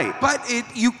sense. Right. But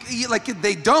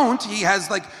they don't. He has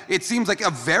it seems like a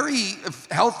very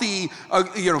healthy,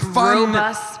 fun,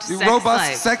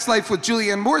 robust sex life with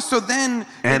Julianne Moore. So then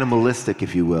animalistic,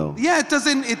 if you will. Yeah, it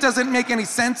doesn't make any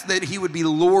sense that he would be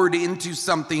lured into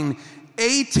something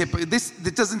atypical.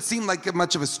 It doesn't seem like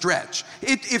much of a stretch.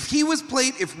 If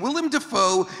Willem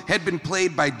Dafoe had been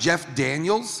played by Jeff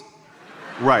Daniels.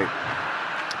 Right.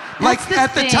 Like the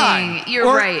at the thing. time. You're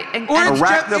right. And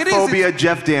Arachnophobia,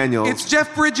 Jeff Daniels. It's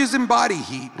Jeff Bridges in body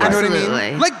heat. You know what I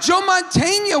Absolutely. mean? Like Joe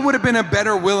Mantegna would have been a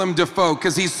better Willem Dafoe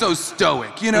because he's so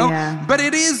stoic, you know? Yeah. But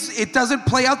it doesn't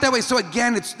play out that way. So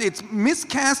again, it's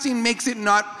miscasting makes it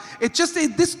not,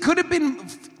 this could have been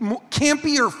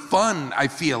campier fun, I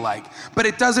feel like. But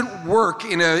it doesn't work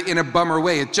in a bummer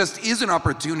way. It just is an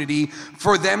opportunity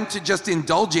for them to just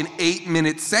indulge in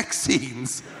 8-minute sex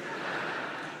scenes.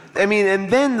 I mean, and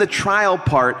then the trial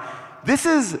part. This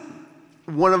is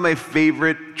one of my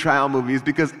favorite trial movies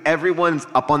because everyone's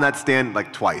up on that stand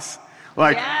like twice.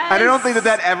 Like, and I don't think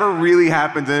that ever really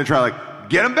happens in a trial. Like,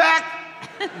 get him back!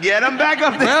 Get him back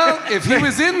up there! Well, if he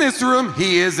was in this room,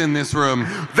 he is in this room.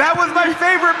 That was my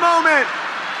favorite moment!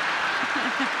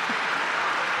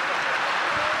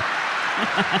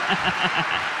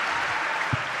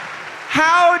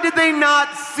 How did they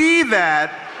not see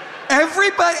that?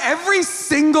 Every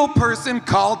single person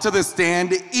called to the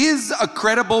stand is a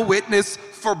credible witness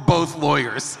for both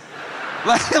lawyers.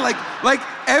 Like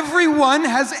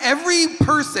every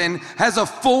person has a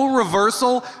full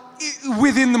reversal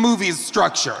within the movie's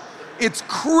structure. It's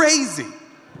crazy.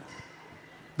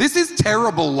 This is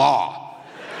terrible law.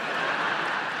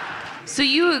 So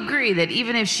you agree that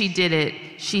even if she did it,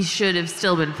 she should have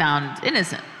still been found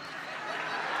innocent?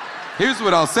 Here's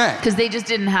what I'll say. Because they just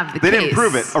didn't have the case. They didn't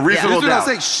prove it. A reasonable doubt. Here's what I'll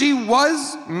say. She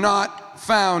was not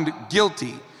found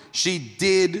guilty. She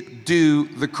did do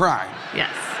the crime.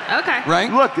 Yes. Okay.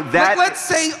 Right? Look, that. Let's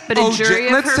say but a OJ. jury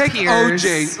of Let's her take peers,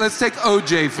 OJ. Let's take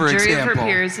OJ for example. A jury of her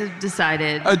peers have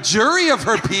decided. A jury of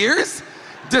her peers?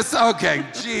 Okay.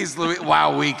 Jeez, Louis.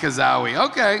 Wowee, kazowie.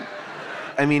 Okay.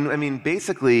 I mean,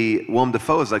 basically, Willem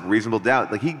Dafoe is like reasonable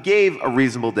doubt. Like, he gave a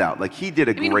reasonable doubt. Like, he did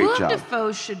a great Willem job.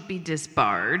 Dafoe should be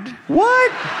disbarred.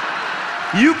 What?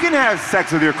 You can have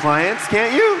sex with your clients,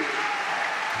 can't you?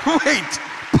 Wait,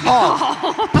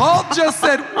 Paul. Paul just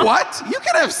said, what? You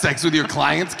can have sex with your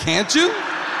clients, can't you?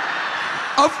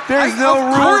 There's no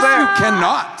rule course there. You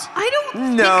cannot. I don't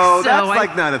think No, so. that's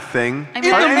like not a thing. I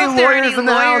mean, Are I don't know any if there are lawyers any in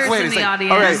the house? lawyers Wait a in the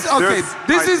second. audience. Okay,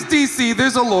 This is DC.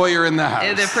 There's a lawyer in the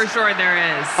house. For sure there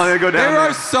is. I'm gonna go down There there.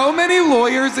 are so many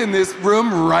lawyers in this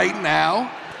room right now.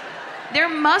 There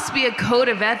must be a code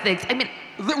of ethics. I mean,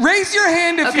 Raise your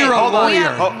hand if you're a hold on.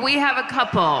 lawyer. We have a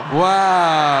couple. Wow.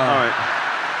 All right.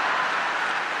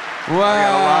 Wow. I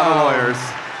got a lot of lawyers.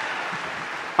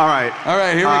 All right. All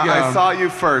right, here we go. I saw you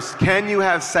first. Can you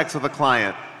have sex with a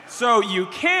client? So you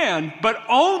can, but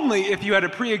only if you had a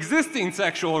pre-existing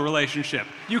sexual relationship.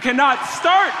 You cannot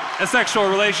start a sexual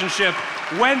relationship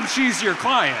when she's your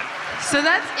client. So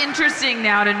that's interesting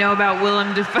now to know about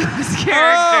Willem Dafoe's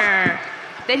character.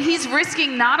 That he's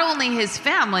risking not only his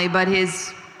family, but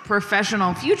his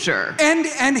professional future. And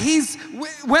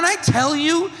when I tell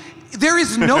you, there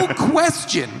is no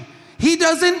question. He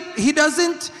goes in.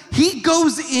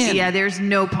 Yeah, there's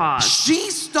no pause.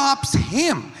 She stops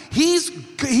him. He's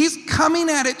coming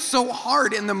at it so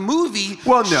hard in the movie.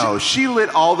 Well, no, she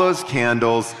lit all those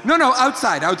candles. No,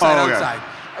 outside. Oh, okay. Outside.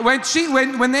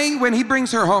 When he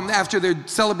brings her home after their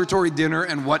celebratory dinner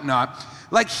and whatnot,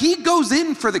 like he goes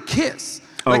in for the kiss.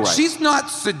 Like she's not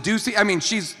seducing. I mean,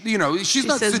 she's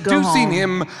not says, seducing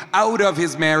him out of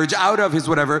his marriage, out of his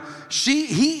whatever.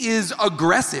 He is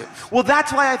aggressive. Well,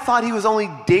 that's why I thought he was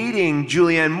only dating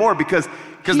Julianne Moore because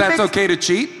that's okay to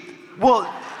cheat. Well,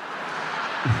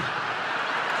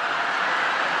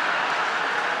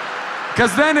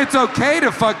 because then it's okay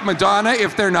to fuck Madonna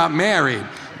if they're not married.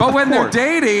 But when they're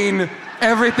dating,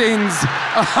 everything's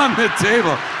on the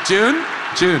table. June.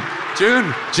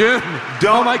 Don't,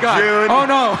 oh my God. June. Oh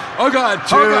no. Oh God.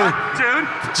 June.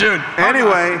 June.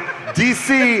 Anyway,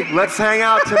 DC, let's hang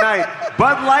out tonight.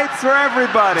 Bud Lights for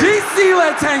everybody. DC,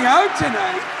 let's hang out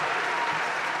tonight.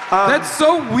 That's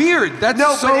so weird. That's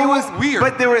weird.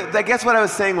 But I guess what I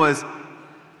was saying was,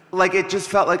 like, it just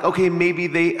felt like, okay, maybe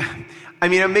they. I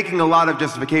mean, I'm making a lot of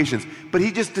justifications, but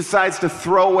he just decides to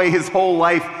throw away his whole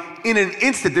life in an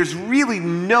instant. There's really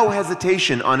no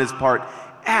hesitation on his part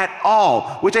at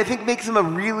all, which I think makes him a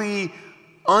really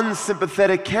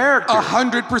unsympathetic character.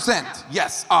 100%.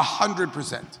 Yes,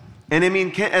 100%. And I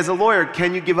mean, as a lawyer,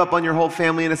 can you give up on your whole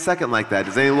family in a second like that?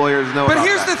 Does any lawyers know But about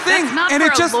here's that? the thing. That's not and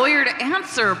for it just, a lawyer to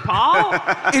answer, Paul.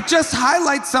 It just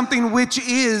highlights something which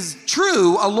is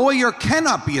true. A lawyer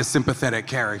cannot be a sympathetic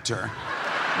character.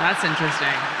 That's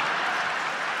interesting.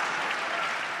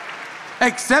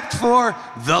 Except for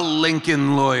the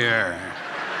Lincoln lawyer.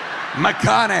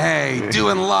 McConaughey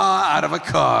doing law out of a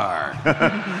car.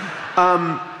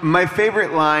 My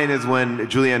favorite line is when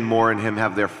Julianne Moore and him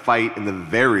have their fight in the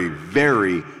very,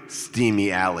 very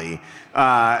steamy alley.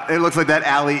 It looks like that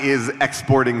alley is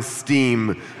exporting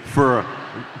steam for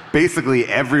basically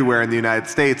everywhere in the United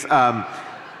States.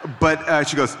 But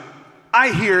she goes,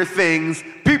 I hear things.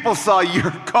 People saw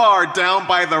your car down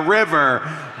by the river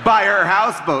by her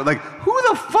houseboat. Like,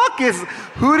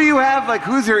 who do you have, like,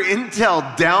 who's your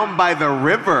intel down by the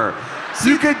river? So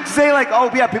you could say, like, oh,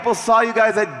 yeah, people saw you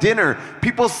guys at dinner.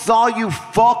 People saw you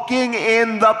fucking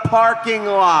in the parking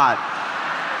lot.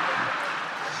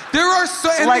 There are so...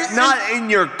 Not in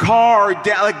your car,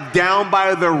 down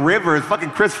by the river. Is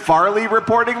fucking Chris Farley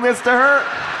reporting this to her?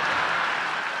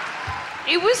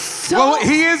 It was so... Well,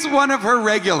 he is one of her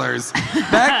regulars.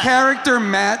 That character,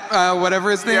 Matt,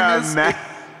 whatever his name is, Matt.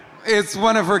 is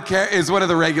one of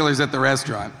the regulars at the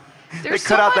restaurant. There's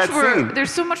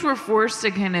so much we're forced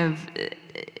to kind of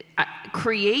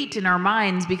create in our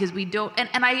minds because we don't,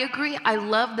 and I agree, I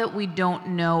love that we don't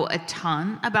know a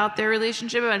ton about their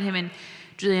relationship, about him and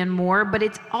Julianne Moore, but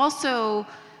it's also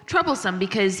troublesome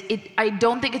because I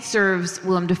don't think it serves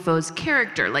Willem Dafoe's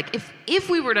character. Like, if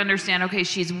we were to understand, okay,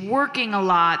 she's working a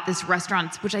lot, this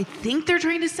restaurant, which I think they're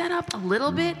trying to set up a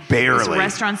little bit. Barely. This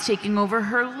restaurant's taking over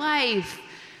her life.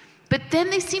 But then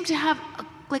they seem to have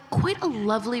quite a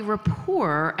lovely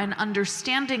rapport and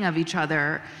understanding of each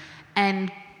other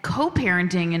and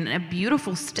co-parenting and a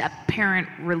beautiful step-parent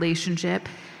relationship.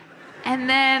 And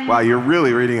then... Wow, you're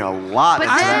really reading a lot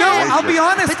into that. I'll be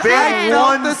honest. They had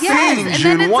one scene,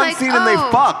 June. One scene and they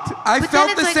fucked. I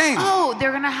felt the same. Oh,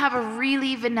 they're going to have a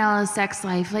really vanilla sex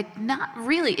life. Like, not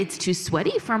really. It's too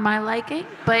sweaty for my liking,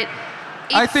 but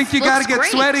I think you got to get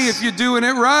sweaty if you're doing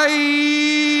it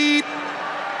right.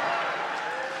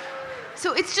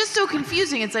 So it's just so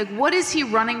confusing. It's like, what is he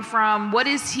running from? What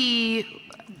is he...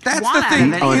 That's the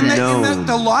thing. In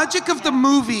the logic of the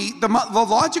movie, the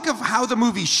logic of how the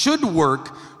movie should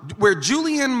work, where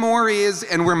Julianne Moore is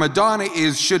and where Madonna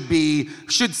is should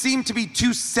seem to be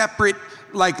two separate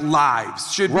lives.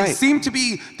 Seem to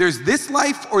be, there's this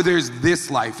life or there's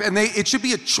this life, and it should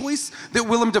be a choice that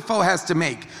Willem Dafoe has to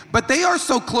make. But they are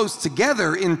so close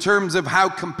together in terms of how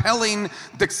compelling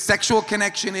the sexual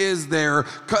connection is, their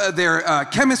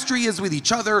chemistry is with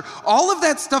each other. All of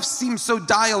that stuff seems so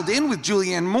dialed in with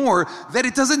Julianne Moore that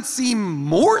it doesn't seem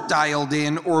more dialed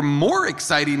in or more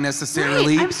exciting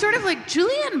necessarily. Right. I'm sort of like,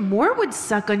 Julianne Moore would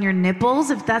suck on your nipples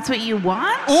if that's what you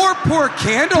want. Or pour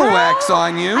candle wax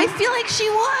on you. I feel like she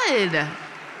would.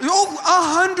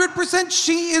 Oh,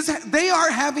 100%. They are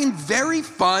having very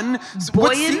fun,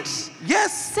 buoyant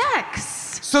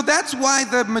sex. So that's why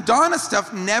the Madonna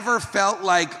stuff never felt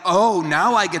like, oh,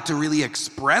 now I get to really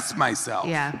express myself.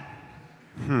 Yeah.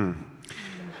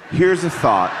 Here's a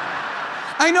thought.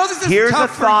 I know this is Here's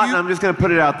tough a thought, for you. and I'm just going to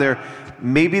put it out there.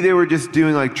 Maybe they were just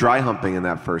doing dry humping in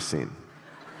that first scene.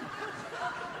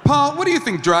 Paul, what do you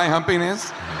think dry humping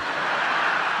is?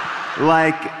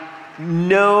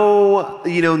 No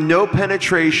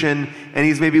penetration, and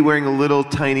he's maybe wearing a little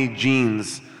tiny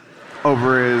jeans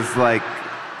over his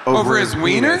over his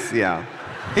wiener? Penis. Yeah.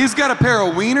 He's got a pair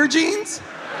of wiener jeans?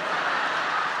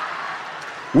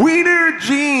 Wiener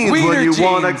jeans when you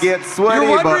want to get sweaty,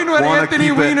 You're wondering but what want to Anthony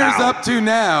keep Weiner's it out. up to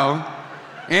now.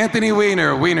 Anthony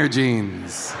Weiner, wiener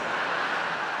jeans.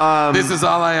 This is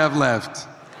all I have left.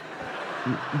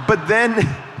 But then,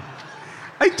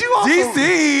 I do also...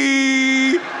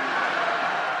 DC!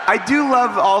 I do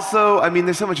love also,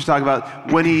 there's so much to talk about,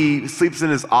 when he sleeps in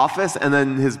his office and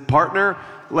then his partner,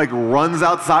 runs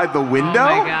outside the window.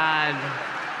 Oh my God.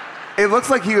 It looks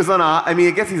like he was I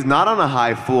guess he's not on a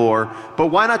high floor, but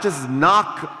why not just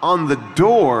knock on the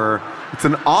door? It's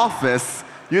an office.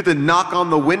 You have to knock on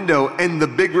the window, and the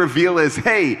big reveal is,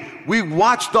 hey, we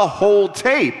watched the whole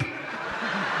tape.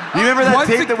 You remember that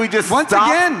tape that we just stopped? Once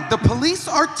again, the police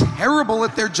are terrible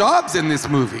at their jobs in this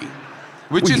movie,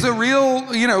 which is a real,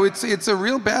 it's a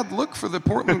real bad look for the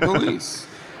Portland police.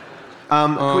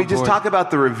 Can we just talk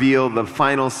about the reveal, the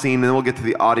final scene, and then we'll get to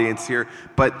the audience here.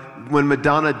 But when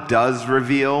Madonna does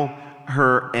reveal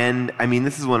her end,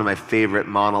 this is one of my favorite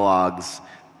monologues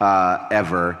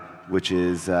ever, which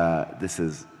is, this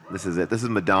is it. This is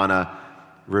Madonna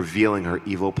revealing her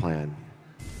evil plan.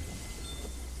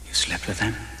 You slept with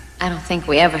him? I don't think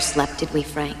we ever slept, did we,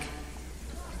 Frank?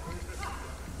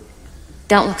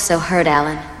 Don't look so hurt,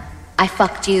 Alan. I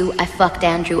fucked you, I fucked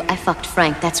Andrew, I fucked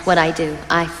Frank. That's what I do.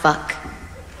 I fuck.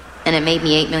 And it made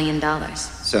me $8 million.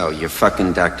 So you're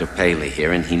fucking Dr. Paley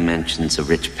here, and he mentions a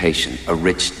rich patient, a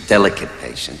rich, delicate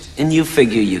patient. And you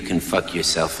figure you can fuck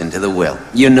yourself into the will.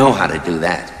 You know how to do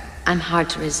that. I'm hard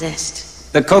to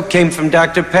resist. The coke came from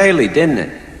Dr. Paley, didn't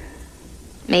it?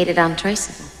 Made it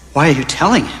untraceable. Why are you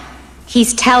telling him?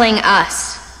 He's telling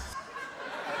us.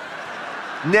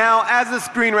 Now, as a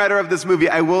screenwriter of this movie,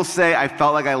 I will say I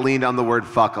felt like I leaned on the word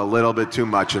fuck a little bit too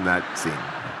much in that scene.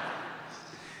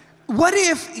 What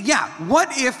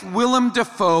if Willem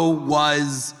Dafoe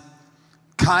was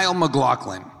Kyle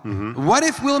MacLachlan? Mm-hmm. What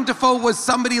if Willem Dafoe was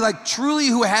somebody like truly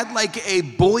who had like a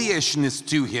boyishness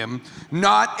to him,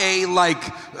 not a like,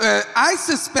 I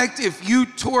suspect if you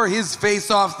tore his face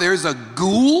off, there's a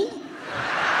ghoul?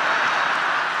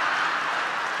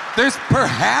 There's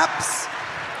perhaps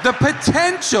the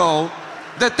potential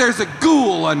that there's a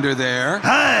ghoul under there,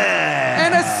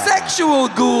 and a sexual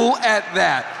ghoul at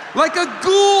that. Like a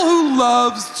ghoul who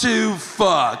loves to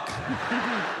fuck.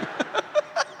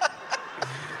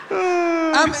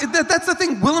 That's the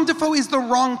thing. Willem Dafoe is the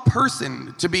wrong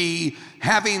person to be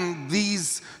having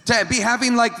these, to be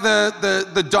having like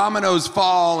the dominoes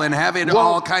fall and having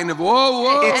all kind of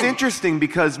whoa. It's interesting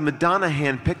because Madonna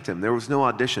handpicked him. There was no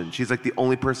audition. She's like, the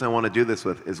only person I want to do this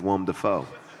with is Willem Dafoe.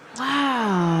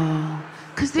 Wow.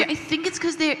 I think it's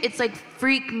because it's like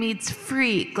freak meets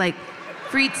freak. Like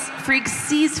freak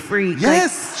sees freak.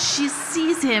 Yes. Like, she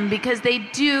sees him because they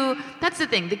do. That's the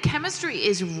thing. The chemistry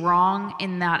is wrong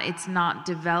in that it's not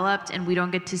developed and we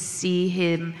don't get to see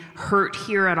him hurt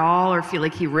here at all or feel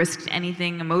like he risked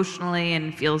anything emotionally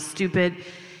and feels stupid.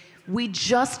 We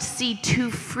just see two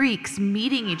freaks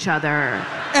meeting each other.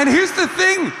 And here's the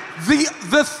thing.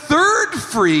 The third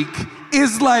freak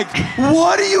is like,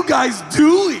 what are you guys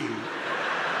doing?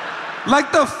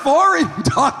 Like the foreign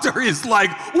doctor is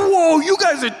like, whoa, you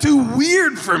guys are too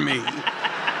weird for me.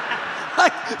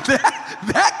 Like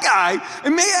that guy,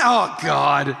 oh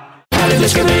God.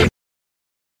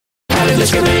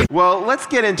 Well, let's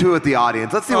get into it with the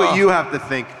audience. Let's see what you have to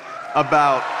think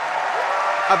about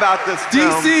this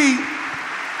film. DC,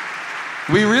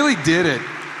 we really did it.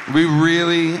 We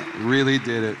really, really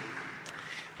did it.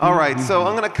 All right, so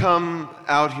I'm going to come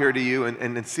out here to you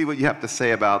and see what you have to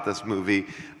say about this movie.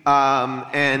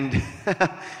 And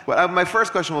my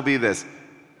first question will be this.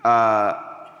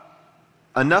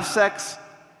 Enough sex,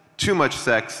 too much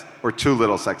sex, or too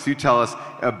little sex? You tell us,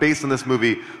 based on this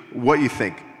movie, what you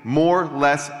think. More,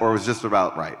 less, or was just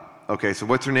about right? Okay, so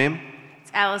what's your name?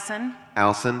 It's Allison.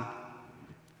 Allison?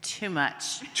 Too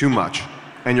much. Too much.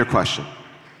 And your question?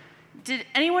 Did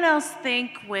anyone else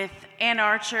think with Ann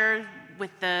Archer,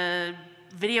 with the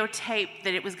videotape,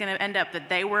 that it was going to end up that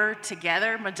they were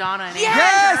together, Madonna and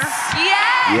Yes!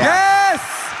 Yes!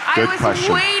 Good I was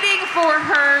question. waiting for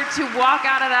her to walk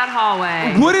out of that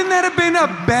hallway. Wouldn't that have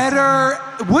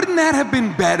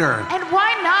been better? And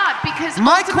why not? Because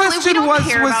My ultimately question we don't was-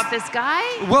 care was- about this guy.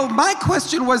 Well, my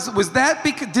question was that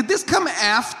because, did this come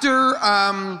after,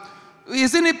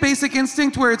 isn't it Basic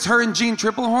Instinct where it's her and Gene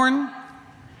Triplehorn?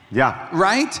 Yeah.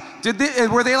 Right?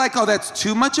 Were they like, oh, that's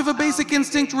too much of a Basic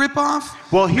Instinct ripoff?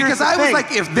 Well, here's because the I was thing.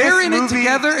 like, if they're This in it movie-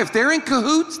 together, if they're in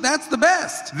cahoots, that's the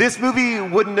best. This movie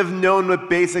wouldn't have known what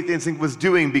Basic Instinct was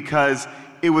doing because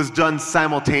it was done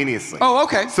simultaneously. Oh,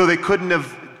 okay. So they couldn't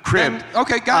have cribbed.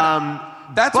 Okay, got it.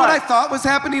 That's what but I thought was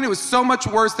happening. It was so much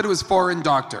worse that it was Foreign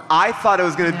Doctor. I thought it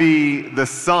was going to be the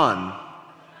son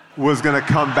was going to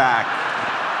come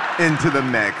back into the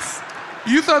mix.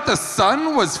 You thought the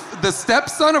son was the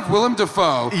stepson of Willem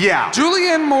Dafoe? Yeah.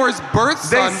 Julianne Moore's birth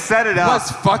son set it up. was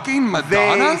fucking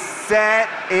Madonna? They set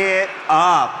it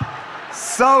up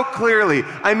so clearly.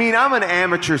 I mean, I'm an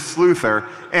amateur sleuther,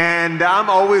 and I'm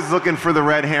always looking for the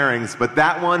red herrings, but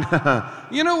that one,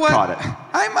 you know what? caught it.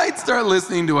 I might start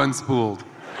listening to Unspooled.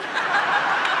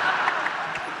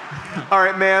 All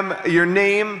right, ma'am, your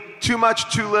name, too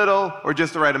much, too little, or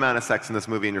just the right amount of sex in this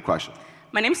movie, and your question?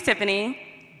 My name's Tiffany.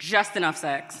 Just enough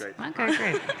sex. Great. Okay,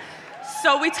 great.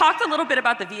 So we talked a little bit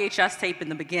about the VHS tape in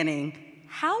the beginning.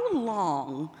 How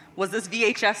long was this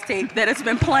VHS tape that it's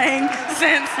been playing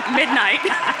since midnight?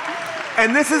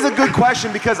 And this is a good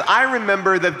question because I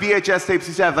remember that VHS tapes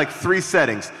used to have like 3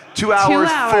 settings, 2 hours,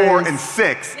 4, and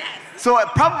 6. Yes. So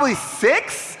probably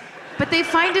 6? But they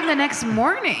find him the next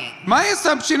morning. My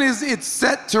assumption is it's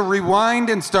set to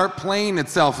rewind and start playing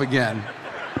itself again.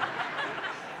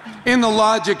 In the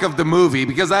logic of the movie,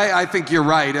 because I think you're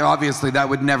right. Obviously, that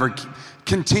would never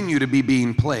continue to be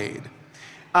being played.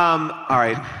 All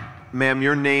right, ma'am,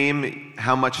 your name,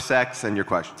 how much sex, and your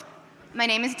question? My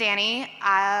name is Danny.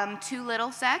 Too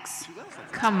little sex.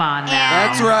 Come on now.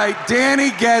 That's right. Danny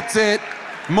gets it.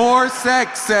 More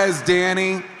sex, says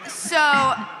Danny. So,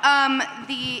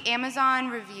 the Amazon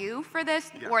review for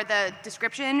this, or the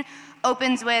description,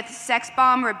 opens with sex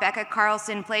bomb Rebecca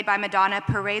Carlson, played by Madonna,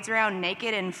 parades around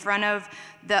naked in front of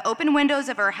the open windows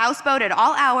of her houseboat at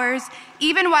all hours,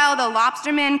 even while the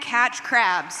lobstermen catch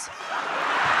crabs.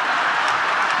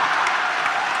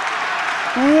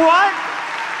 What?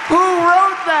 Who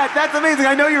wrote that? That's amazing.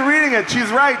 I know you're reading it.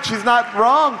 She's right. She's not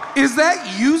wrong. Is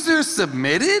that user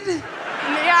submitted?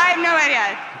 Yeah, I have no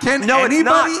idea. Can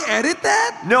anybody edit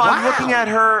that? No, Wow. I'm looking at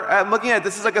her.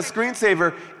 This is like a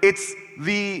screensaver. It's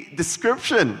the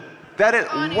description. That is,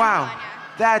 wow.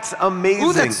 That's amazing.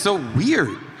 Ooh, that's so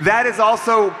weird. That is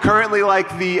also currently like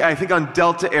I think on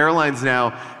Delta Airlines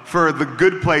now, for The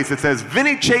Good Place, it says,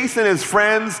 Vinny Chase and his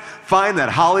friends find that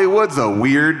Hollywood's a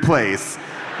weird place.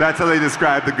 That's how they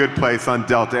describe The Good Place on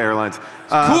Delta Airlines.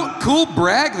 Cool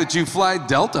brag that you fly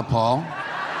Delta, Paul.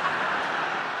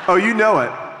 Oh, you know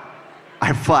it.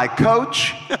 I fly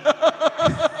coach.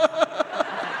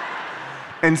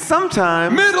 And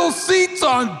sometimes... Middle seats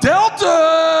on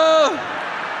Delta!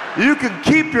 You can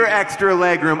keep your extra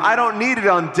legroom. I don't need it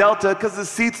on Delta because the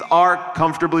seats are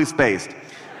comfortably spaced.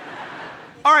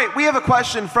 All right, we have a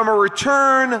question from a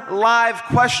return live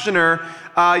questioner.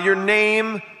 Your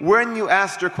name, when you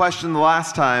asked your question the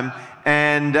last time,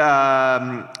 and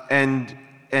how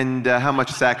much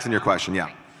sex in your question, yeah.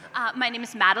 My name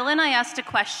is Madeline. I asked a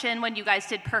question when you guys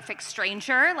did Perfect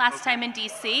Stranger last time in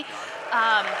D.C.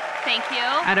 Thank you.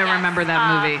 I don't remember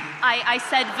that movie. I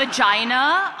said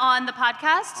vagina on the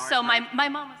podcast, so my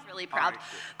mom was really proud.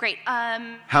 Great.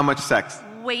 How much sex?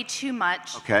 Way too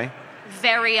much. Okay.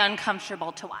 Very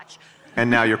uncomfortable to watch. And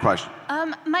now your question.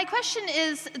 My question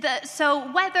is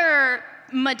so whether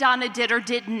Madonna did or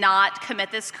did not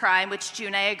commit this crime, which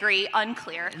June, I agree,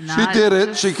 unclear. She did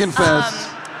it. She confessed.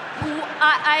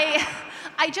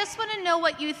 I just want to know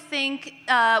what you think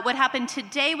what happened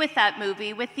today with that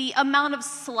movie, with the amount of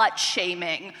slut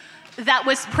shaming that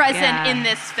was present in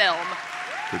this film.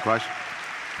 Good question.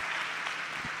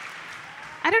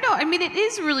 I don't know. I mean, it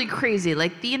is really crazy.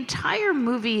 Like, the entire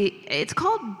movie, it's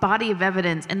called Body of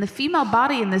Evidence, and the female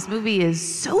body in this movie is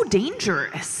so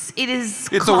dangerous. It's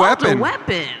called a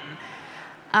weapon.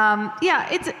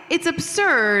 It's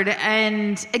absurd.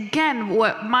 And again,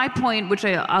 what my point, which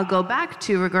I'll go back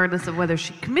to, regardless of whether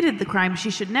she committed the crime, she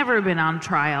should never have been on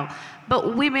trial.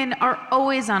 But women are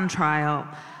always on trial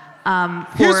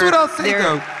Here's for what I'll say, their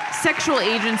though. sexual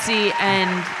agency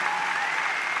and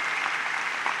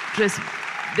just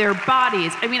their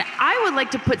bodies. I mean, I would like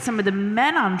to put some of the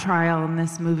men on trial in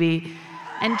this movie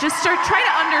and just try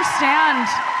to understand.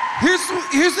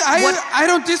 I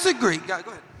don't disagree. Go ahead.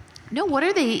 No, what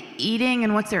are they eating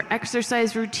and what's their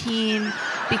exercise routine?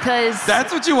 Because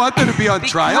that's what you want them to be on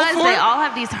trial for? Because they all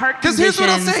have these heart conditions. Because here's what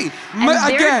I'll say. And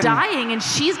they're dying, and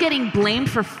she's getting blamed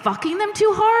for fucking them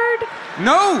too hard?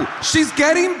 No, she's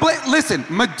getting blamed. Listen,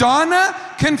 Madonna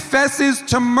confesses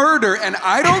to murder, and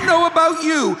I don't know about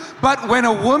you, but when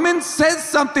a woman says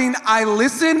something, I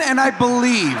listen and I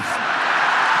believe.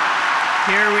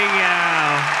 Here we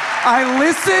go. I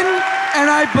listen and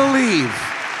I believe.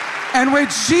 And when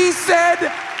she said,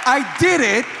 I did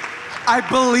it, I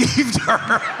believed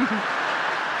her.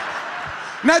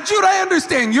 Now, Jude, I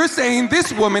understand you're saying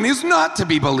this woman is not to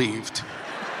be believed.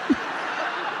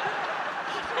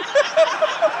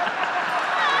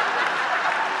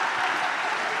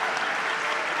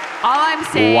 All I'm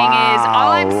saying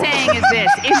is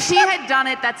this. If she had done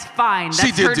it, that's fine.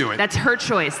 She did do it. That's her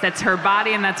choice. That's her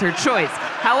body and that's her choice.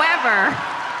 However...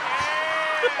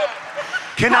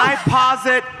 Can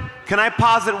I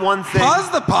posit one thing?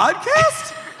 Pause the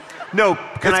podcast? No,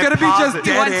 It's gonna be just dead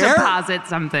He wants air? to posit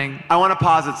something. I want to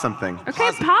posit something. Okay,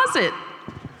 posit.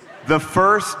 The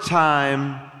first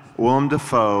time Willem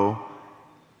Dafoe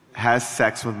has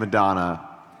sex with Madonna,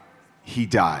 he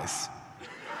dies.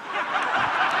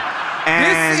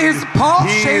 And This is Paul.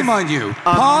 he's Shame on you,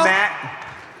 Paul.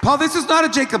 This is not a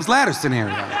Jacob's Ladder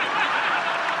scenario.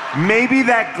 Maybe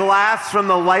that glass from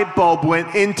the light bulb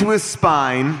went into his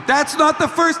spine. That's not the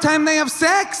first time they have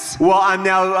sex. Well, I'm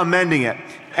now amending it.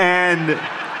 And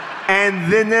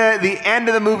then the end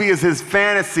of the movie is his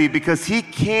fantasy because he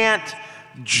can't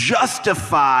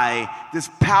justify this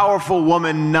powerful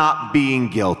woman not being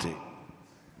guilty.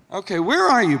 Okay, where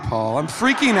are you, Paul? I'm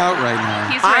freaking out right now.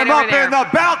 He's right I'm over up there. in the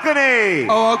balcony.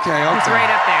 Oh, okay. He's right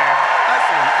up there. I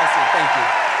see. Thank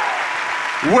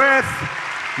you. With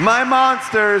my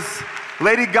monsters,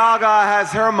 Lady Gaga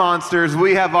has her monsters.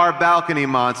 We have our balcony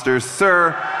monsters,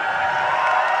 sir.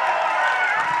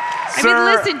 I mean,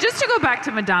 listen, just to go back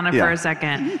to Madonna Yeah. for a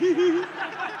second.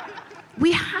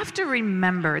 We have to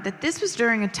remember that this was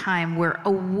during a time where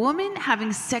a woman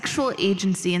having sexual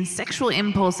agency and sexual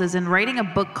impulses and writing a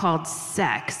book called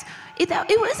Sex, it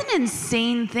was an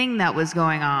insane thing that was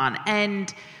going on.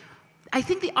 And I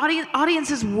think the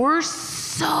audiences were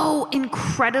so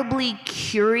incredibly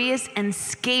curious and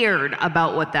scared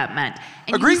about what that meant.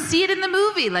 And Agreed. you see it in the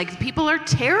movie. Like, people are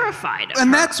terrified of And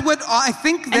her. that's what I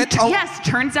think that... yes,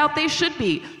 turns out they should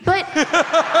be. But...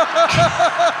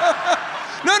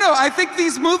 No, I think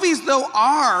these movies, though,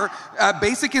 are,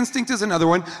 Basic Instinct is another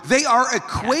one, they are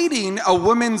equating a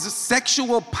woman's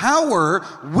sexual power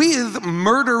with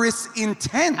murderous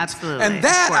intent. Absolutely. And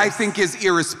that, I think, is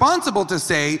irresponsible to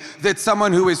say that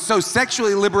someone who is so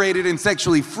sexually liberated and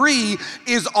sexually free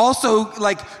is also,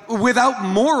 like, without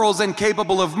morals and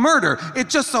capable of murder. It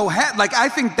just so I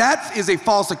think that is a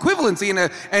false equivalency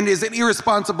and is an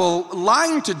irresponsible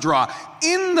line to draw.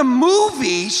 In the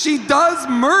movie, she does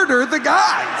murder the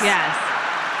guys. Yes.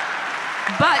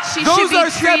 But she Those should be are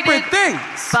treated, separate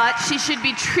things. But she should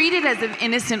be treated as an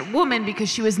innocent woman because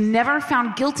she was never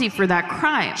found guilty for that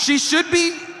crime. She is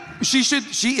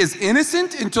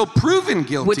innocent until proven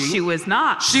guilty. Which she was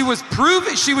not. She was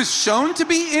shown to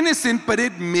be innocent, but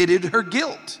admitted her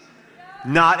guilt.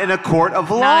 Not in a court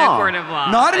of law. Not in a court of law.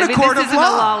 Not in a court of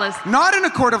law. Lawless... Not in a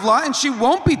court of law, and she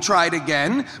won't be tried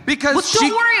again because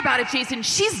don't worry about it, Jason.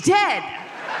 She's dead.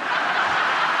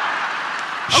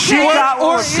 Okay.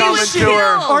 Or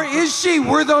is she?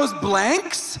 Were those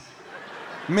blanks?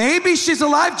 Maybe she's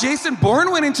alive. Jason Bourne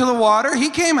went into the water.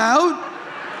 He came out.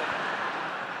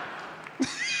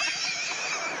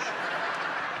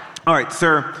 All right,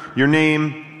 sir, your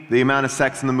name, the amount of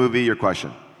sex in the movie, your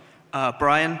question.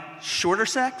 Brian, shorter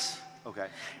sex? Okay.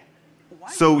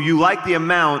 So you like the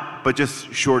amount, but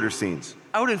just shorter scenes?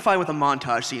 I would have been fine with a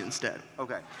montage scene instead.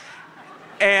 Okay.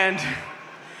 And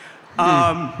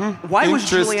why was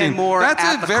Julianne Moore That's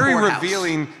at a the very courthouse?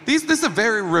 revealing. This is a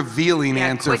very revealing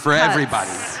answer for cuts.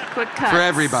 everybody. Quick cuts. For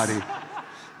everybody.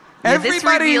 Yeah, this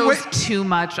reveals too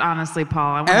much, honestly,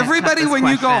 Paul. I wanna Everybody, cut this when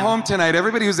you go question. home tonight,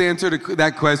 everybody who's answered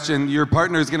that question, your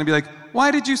partner is going to be like,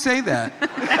 "Why did you say that?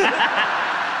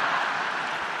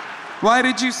 Why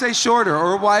did you say shorter?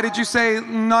 Or why did you say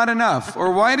not enough?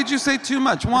 Or why did you say too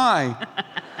much? Why?"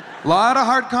 A lot of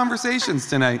hard conversations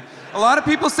tonight. A lot of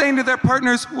people saying to their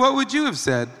partners, "What would you have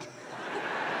said?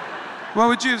 What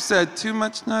would you have said? Too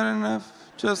much, not enough,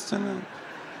 just enough?"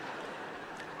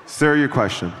 Sir, your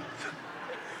question.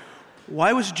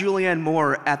 Why was Julianne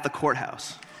Moore at the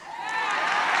courthouse?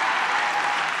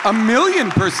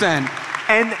 1,000,000%.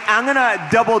 And I'm going to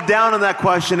double down on that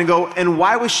question and go, and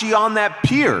why was she on that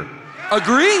pier?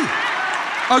 Agree.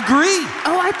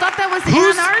 Oh, I thought that was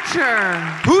Ann Archer.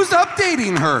 Who's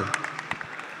updating her?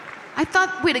 I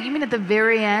thought, wait, you mean at the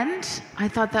very end? I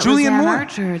thought that Julianne was Ann Moore.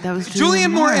 Archer. That was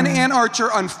Julianne Moore and Ann Archer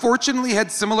unfortunately had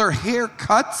similar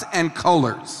haircuts and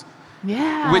colors.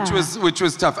 Yeah. Which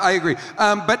was tough. I agree.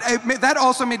 But that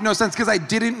also made no sense because I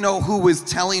didn't know who was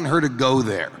telling her to go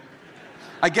there.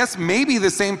 I guess maybe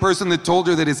the same person that told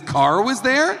her that his car was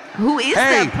there. Who is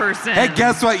that person? Hey,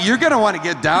 guess what? You're going to want to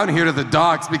get down here to the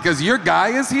docks because your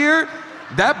guy is here.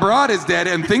 That broad is dead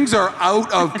and things are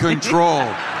out of control.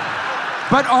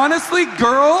 But honestly,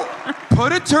 girl,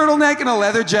 put a turtleneck and a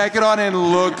leather jacket on and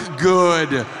look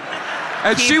good.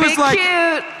 And Keep it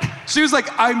cute. She was like,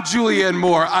 "I'm Julianne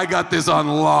Moore. I got this on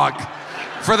lock.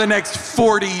 For the next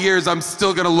 40 years, I'm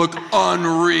still gonna look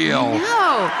unreal."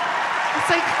 No, it's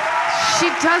like she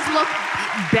does look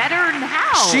better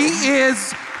now. She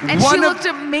is and one she of looked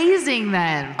amazing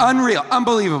then. Unreal,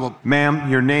 unbelievable. Ma'am,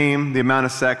 your name, the amount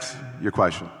of sex, your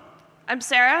question. I'm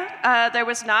Sarah. There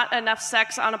was not enough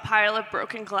sex on a pile of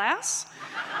broken glass.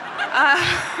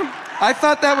 I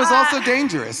thought that was also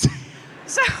dangerous.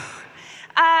 So,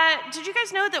 did you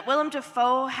guys know that Willem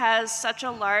Dafoe has such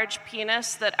a large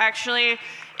penis that actually,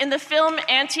 in the film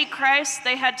Antichrist,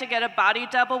 they had to get a body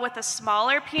double with a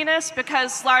smaller penis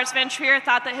because Lars von Trier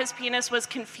thought that his penis was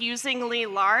confusingly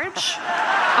large?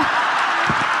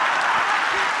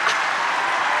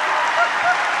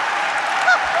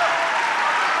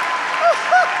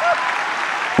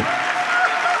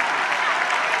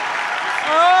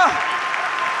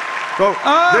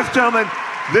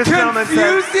 This gentleman said,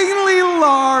 confusingly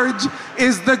large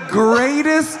is the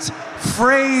greatest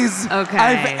phrase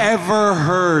I've ever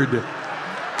heard.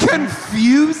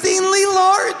 Confusingly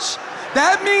large?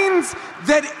 That means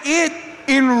that it,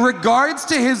 in regards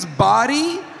to his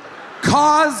body,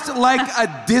 caused like a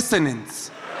dissonance.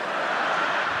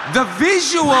 The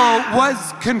visual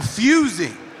was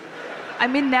confusing. I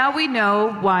mean, now we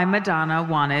know why Madonna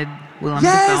wanted Willem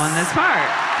Dafoe in this part.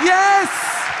 Yes!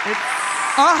 It's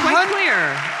quite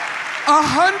clear.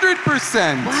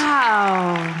 100%.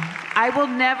 Wow. I will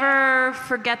never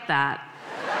forget that.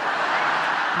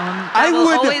 That will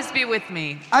always be with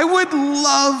me. I would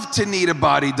love to need a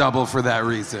body double for that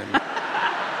reason.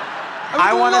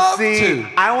 I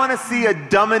want to see a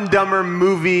Dumb and Dumber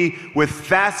movie with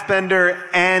Fassbender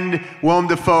and Willem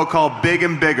Dafoe called Big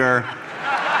and Bigger,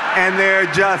 and they're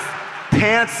just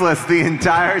pantsless the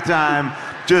entire time,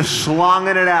 just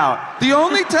schlonging it out. The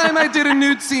only time I did a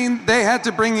nude scene, they had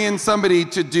to bring in somebody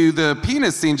to do the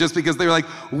penis scene just because they were like,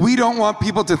 we don't want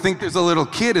people to think there's a little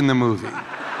kid in the movie.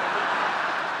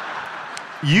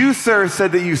 You, sir,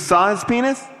 said that you saw his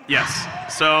penis? Yes.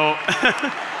 So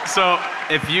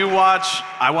if you watch,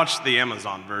 I watched the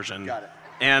Amazon version. Got it.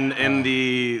 And in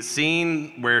the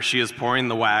scene where she is pouring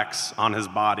the wax on his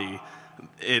body,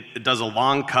 it does a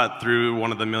long cut through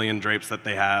one of the million drapes that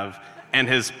they have, and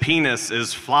his penis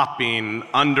is flopping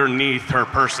underneath her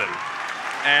person.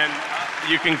 And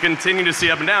you can continue to see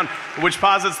up and down, which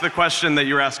posits the question that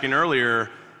you were asking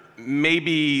earlier.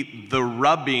 Maybe the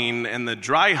rubbing and the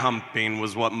dry humping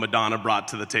was what Madonna brought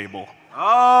to the table.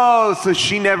 Oh, so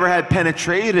she never had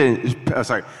penetration.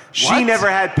 She never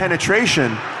had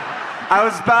penetration. I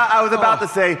was about to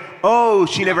say, oh,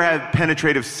 she never had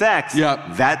penetrative sex.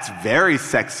 Yep. That's very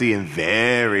sexy and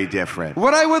very different.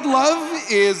 What I would love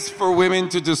is for women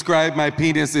to describe my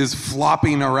penis as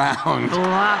flopping around.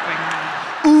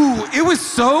 Ooh, it was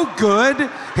so good.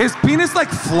 His penis like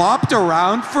flopped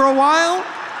around for a while.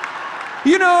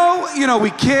 You know,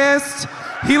 we kissed.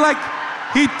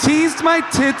 He teased my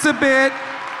tits a bit,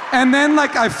 and then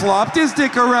like I flopped his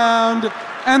dick around,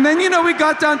 and then we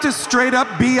got down to straight up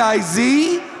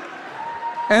B-I-Z,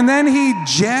 and then he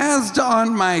jazzed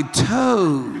on my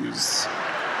toes.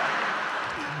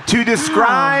 To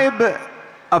describe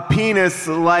a penis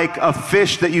like a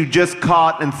fish that you just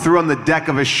caught and threw on the deck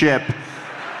of a ship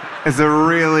is a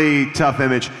really tough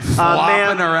image.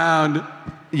 Flopping around.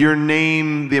 Your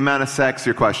name, the amount of sex,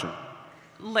 your question.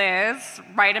 Liz,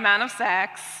 right amount of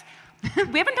sex.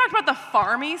 We haven't talked about the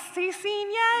pharmacy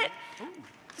scene yet.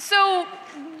 So,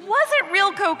 was it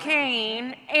real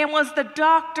cocaine, and was the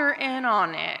doctor in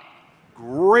on it?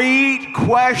 Great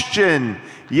question.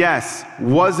 Yes,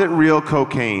 was it real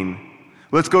cocaine?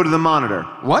 Let's go to the monitor.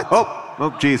 What?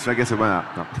 Oh, geez, I guess it went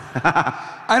out. No.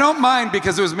 I don't mind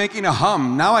because it was making a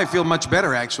hum. Now I feel much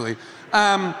better, actually.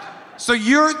 So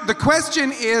the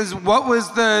question is, what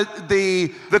was the...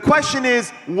 The question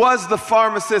is, was the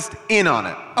pharmacist in on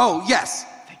it? Oh, yes.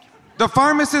 The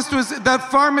pharmacist,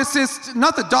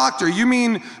 not the doctor. You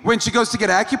mean when she goes to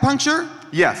get acupuncture?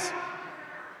 Yes.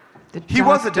 He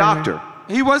was a doctor.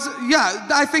 He was, yeah,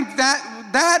 I think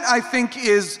that I think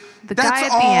is... The guy at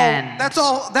the end. That's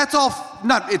all,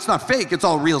 it's not fake, it's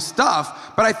all real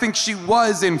stuff, but I think she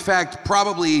was, in fact,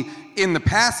 probably in the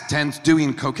past tense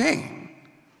doing cocaine.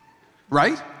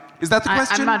 Right? Is that the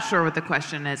question? I'm not sure what the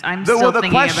question is. I'm still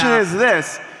thinking about... The question is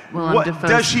this.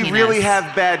 Does she penis. really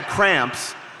have bad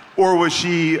cramps, or was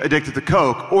she addicted to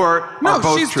coke, or No, are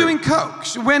both she's true? doing coke.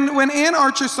 When Ann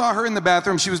Archer saw her in the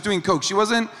bathroom, she was doing coke. She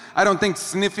wasn't, I don't think,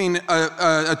 sniffing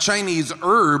a Chinese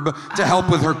herb to help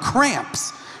with her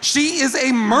cramps. She is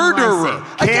a murderer.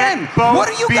 Again, what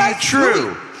are you guys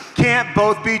doing? Can't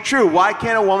both be true. Why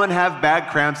can't a woman have bad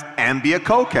cramps and be a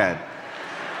cokehead?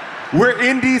 We're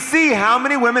in D.C. How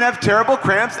many women have terrible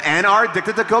cramps and are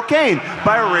addicted to cocaine?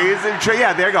 By raising,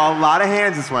 yeah, there you go. A lot of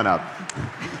hands just went up.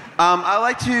 I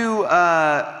like to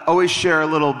always share a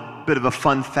little bit of a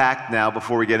fun fact now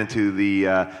before we get into the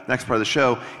next part of the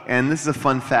show. And this is a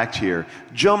fun fact here.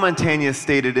 Joe Mantegna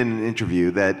stated in an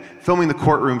interview that filming the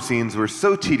courtroom scenes were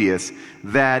so tedious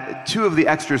that 2 of the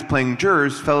extras playing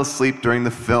jurors fell asleep during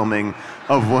the filming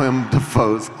of Willem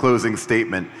Dafoe's closing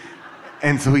statement.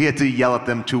 And so he had to yell at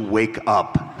them to wake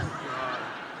up.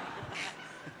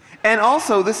 And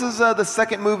also, this is the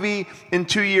second movie in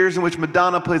 2 years in which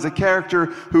Madonna plays a character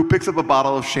who picks up a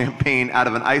bottle of champagne out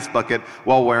of an ice bucket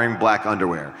while wearing black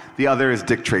underwear. The other is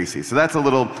Dick Tracy. So that's a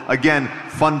little, again,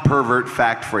 fun pervert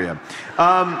fact for you.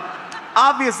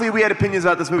 Obviously, we had opinions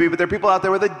about this movie, but there are people out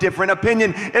there with a different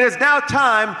opinion. It is now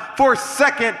time for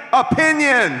Second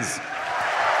Opinions.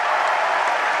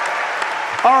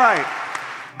 All right.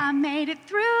 I made it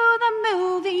through the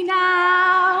movie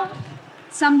now.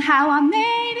 Somehow I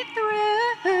made it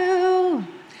through.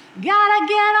 Gotta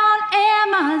get on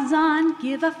Amazon,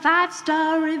 give a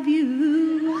 5-star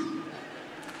review.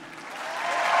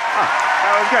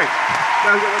 That was great.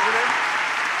 What's your name?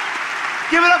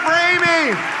 Give it up for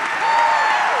Amy.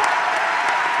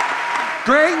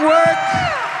 Great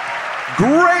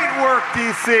work,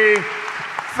 DC.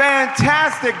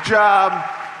 Fantastic job.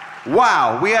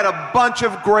 Wow, we had a bunch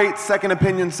of great Second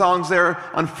Opinion songs there.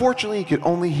 Unfortunately, you could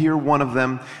only hear one of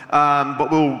them, but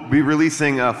we'll be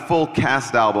releasing a full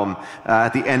cast album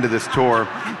at the end of this tour.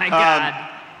 Oh my God.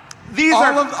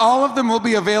 All of them will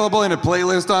be available in a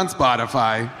playlist on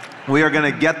Spotify. We are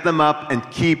going to get them up and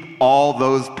keep all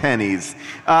those pennies.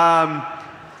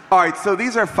 All right, so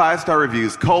these are 5-star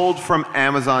reviews, cold from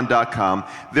Amazon.com.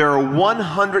 There are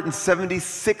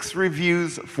 176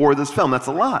 reviews for this film. That's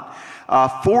a lot.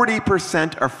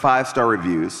 40% are 5-star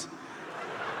reviews.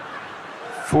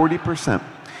 40%.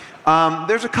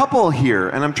 There's a couple here,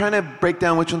 and I'm trying to break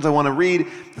down which ones I want to read.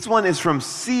 This one is from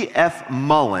C.F.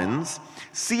 Mullins.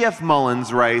 C.F.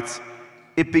 Mullins writes,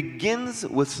 "It begins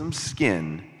with some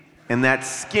skin, and that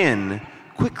skin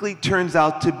quickly turns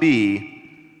out to be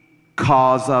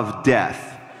cause of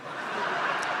death.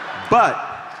 But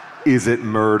is it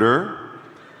murder?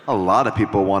 A lot of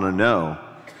people want to know,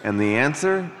 and the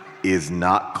answer is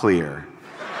not clear.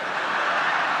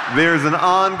 There's an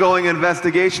ongoing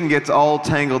investigation gets all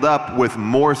tangled up with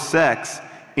more sex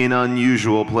in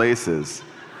unusual places.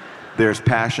 There's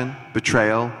passion,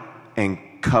 betrayal, and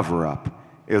cover-up.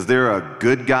 Is there a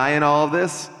good guy in all of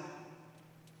this?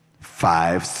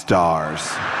 5 stars.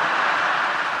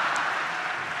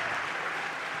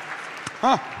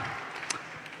 Huh.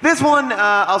 This one,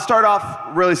 I'll start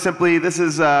off really simply. This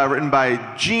is written by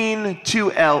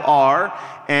Gene2LR,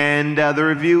 and the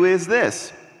review is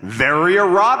this. Very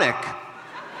erotic.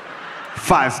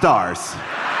 5 stars.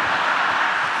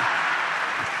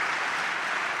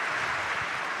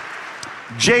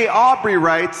 Jay Aubrey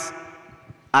writes,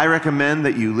 I recommend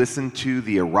that you listen to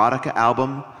the Erotica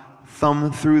album,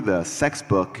 thumb through the sex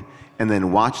book, and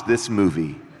then watch this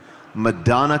movie.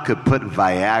 Madonna could put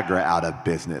Viagra out of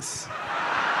business.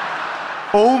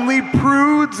 Only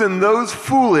prudes and those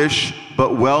foolish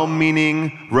but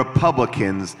well-meaning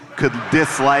Republicans could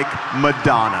dislike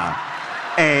Madonna.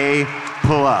 A+.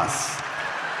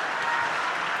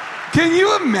 Can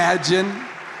you imagine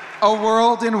a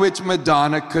world in which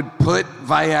Madonna could put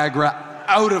Viagra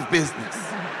out of business?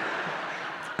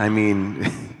 I mean,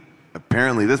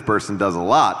 apparently this person does a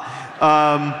lot.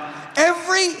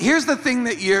 Here's the thing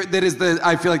that is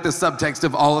I feel like the subtext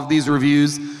of all of these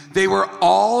reviews. They were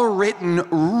all written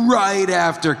right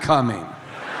after coming.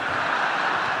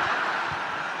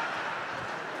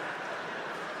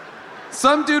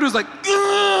 Some dude was like,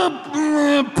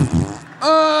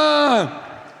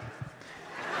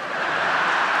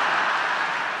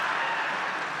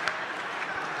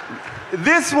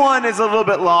 This one is a little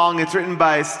bit long. It's written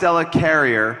by Stella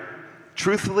Carrier.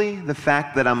 Truthfully, the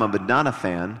fact that I'm a Madonna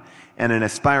fan and an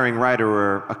aspiring writer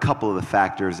were a couple of the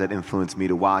factors that influenced me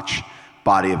to watch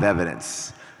Body of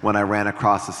Evidence when I ran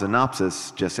across the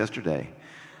synopsis just yesterday.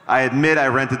 I admit I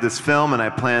rented this film and I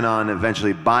plan on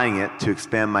eventually buying it to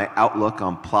expand my outlook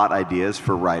on plot ideas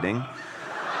for writing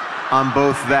on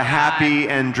both the happy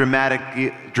and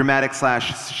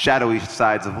dramatic/shadowy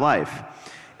sides of life.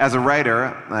 As a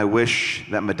writer, I wish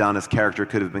that Madonna's character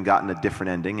could have been gotten a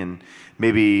different ending and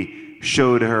maybe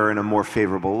showed her in a more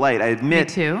favorable light. Me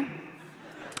too.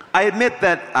 I admit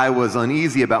that I was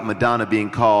uneasy about Madonna being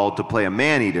called to play a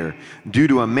man-eater due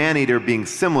to a man-eater being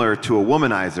similar to a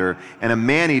womanizer and a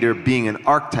man-eater being an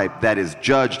archetype that is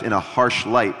judged in a harsh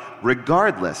light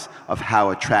regardless of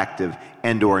how attractive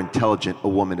and or intelligent a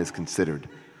woman is considered.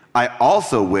 I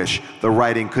also wish the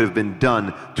writing could have been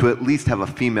done to at least have a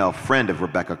female friend of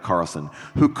Rebecca Carlson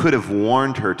who could have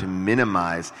warned her to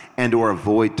minimize and or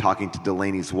avoid talking to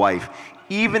Delaney's wife,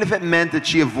 even if it meant that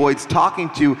she avoids talking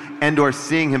to and or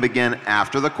seeing him again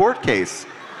after the court case.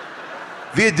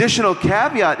 The additional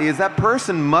caveat is that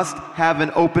person must have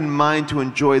an open mind to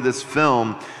enjoy this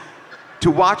film, to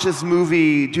watch this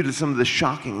movie due to some of the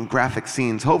shocking and graphic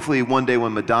scenes. Hopefully one day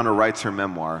when Madonna writes her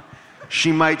memoir,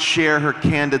 she might share her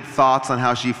candid thoughts on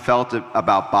how she felt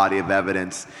about Body of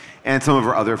Evidence and some of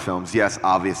her other films. Yes,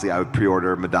 obviously I would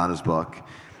pre-order Madonna's book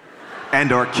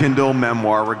and or Kindle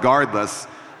memoir regardless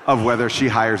of whether she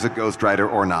hires a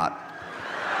ghostwriter or not.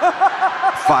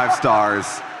 5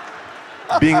 stars,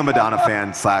 being a Madonna fan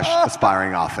 /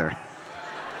 aspiring author.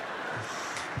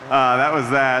 That was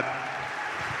that.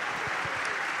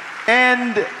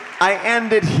 And I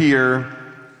end it here.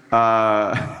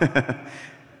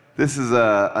 This is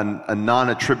a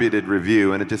non-attributed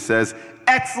review, and it just says,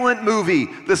 excellent movie.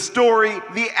 The story,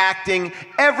 the acting,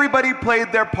 everybody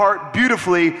played their part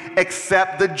beautifully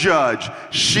except the judge.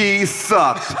 She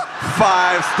sucked.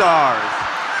 5 stars.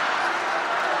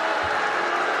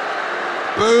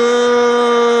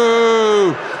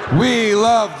 Boo! We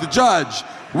love the judge.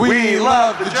 We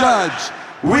love the judge.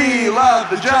 We love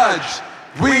the judge.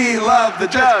 We love the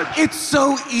judge. It's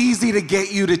so easy to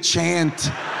get you to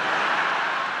chant.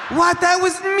 What? That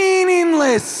was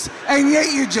meaningless. And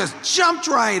yet you just jumped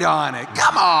right on it.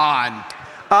 Come on.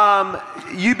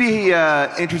 You'd be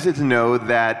interested to know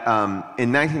that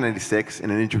in 1996,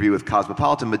 in an interview with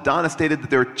Cosmopolitan, Madonna stated that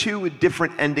there are 2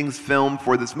 different endings filmed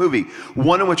for this movie.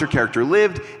 One in which her character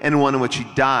lived, and one in which she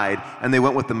died, and they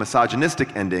went with the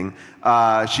misogynistic ending.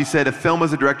 She said, "A film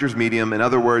is a director's medium. In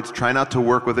other words, try not to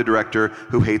work with a director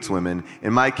who hates women.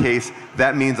 In my case,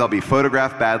 that means I'll be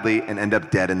photographed badly and end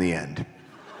up dead in the end."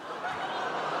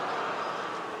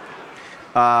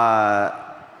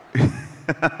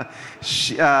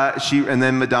 And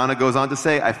then Madonna goes on to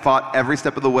say, "I fought every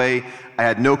step of the way. I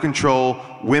had no control.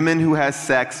 Women who has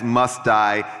sex must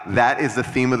die. That is the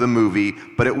theme of the movie,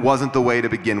 but it wasn't the way to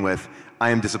begin with. I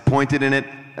am disappointed in it,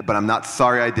 but I'm not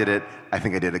sorry I did it. I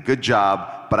think I did a good job,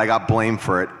 but I got blamed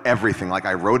for it. Everything. Like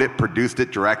I wrote it, produced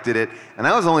it, directed it, and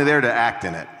I was only there to act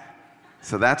in it."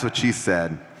 So that's what she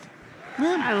said.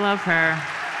 I love her.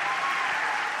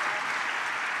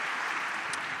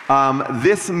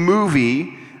 This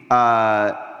movie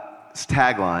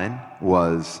tagline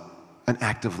was "An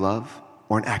act of love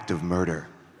or an act of murder."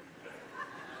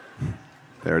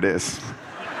 There it is.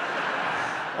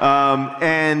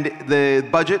 And the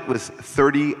budget was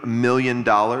 $30 million.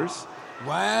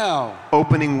 Wow.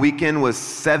 Opening weekend was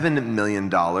 $7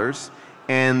 million.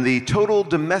 And the total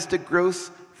domestic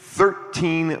gross,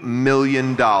 $13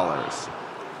 million. This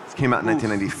came out in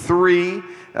 1993.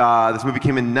 This movie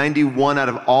came in 91 out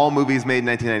of all movies made in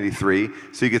 1993.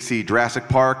 So you could see Jurassic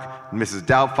Park, Mrs.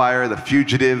 Doubtfire, The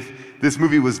Fugitive. This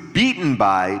movie was beaten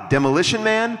by Demolition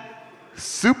Man,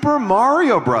 Super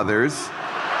Mario Brothers.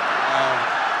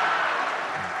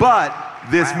 But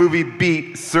this movie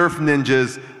beat Surf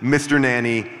Ninjas, Mr.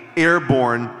 Nanny,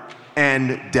 Airborne,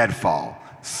 and Deadfall.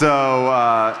 So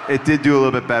it did do a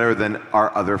little bit better than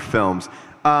our other films.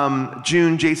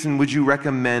 June, Jason, would you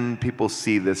recommend people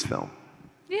see this film?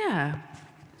 Yeah.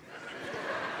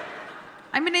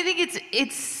 I mean, I think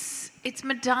it's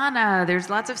Madonna. There's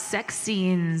lots of sex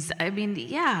scenes. I mean,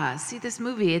 yeah, see this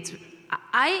movie.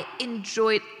 I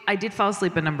did fall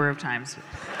asleep a number of times.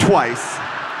 Twice.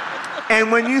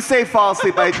 And when you say fall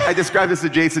asleep, I describe this to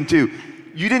Jason too.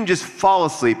 You didn't just fall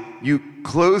asleep. You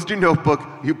closed your notebook,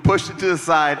 you pushed it to the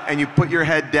side, and you put your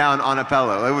head down on a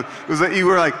pillow. It was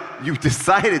like you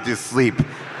decided to sleep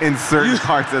in certain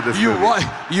parts of this movie.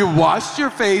 You washed your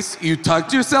face, you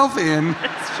tucked yourself in.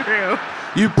 That's true.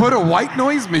 You put a white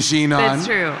noise machine on. That's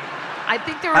true. I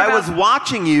think there were I was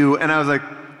watching you, and I was like,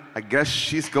 I guess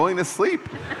she's going to sleep.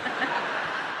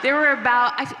 There were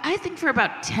I think for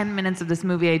about 10 minutes of this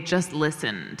movie, I just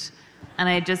listened, and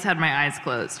I just had my eyes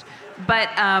closed. But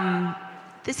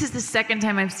this is the second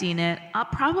time I've seen it. I'll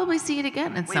probably see it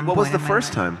again at some point. What was the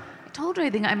first time? I told you,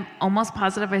 I think I'm almost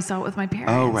positive I saw it with my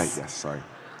parents. Oh, right, yes, sorry.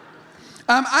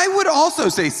 I would also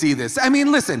say see this. I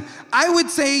mean, listen, I would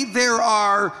say there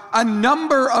are a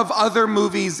number of other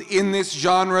movies in this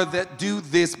genre that do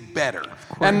this better.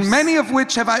 And many of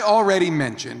which have I already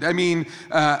mentioned. I mean,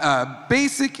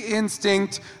 Basic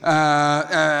Instinct,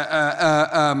 Body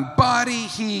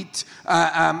Heat.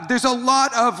 There's a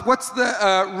lot of, what's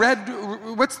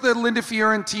the Linda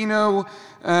Fiorentino?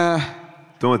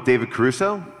 The one with David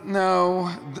Caruso?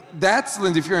 No, that's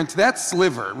Linda Fiorentino. That's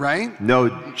Sliver, right? No,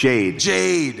 Jade.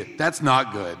 Jade. That's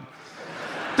not good.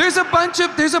 There's a bunch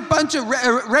of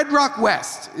Red Rock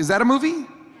West. Is that a movie?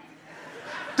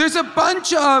 There's a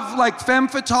bunch of like femme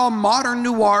fatale modern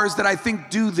noirs that I think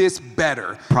do this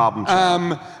better. Problem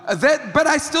child. But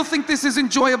I still think this is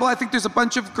enjoyable. I think there's a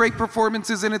bunch of great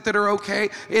performances in it that are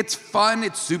okay. It's fun.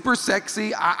 It's super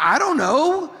sexy. I don't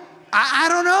know. I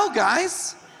don't know,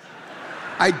 guys.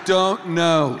 I don't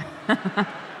know.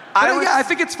 I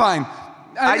think it's fine.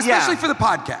 Especially for the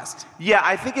podcast. Yeah,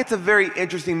 I think it's a very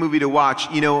interesting movie to watch.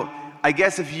 You know, I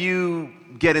guess if you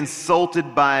get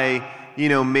insulted by, you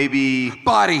know, maybe...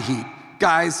 Body Heat.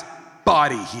 Guys,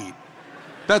 Body Heat.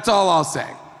 That's all I'll say.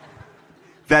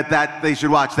 That they should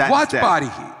watch that Watch instead. Body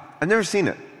Heat. I've never seen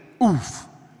it. Oof.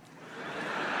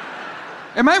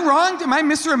 Am I wrong? Am I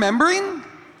misremembering?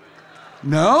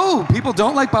 No, people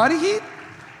don't like Body Heat?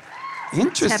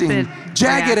 Interesting.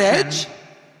 Jagged Edge?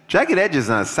 Jagged Edge is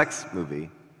not a sex movie.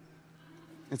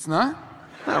 It's not?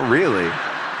 Not really.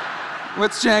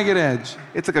 What's Jagged Edge?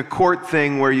 It's like a court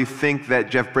thing where you think that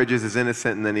Jeff Bridges is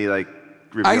innocent and then he like...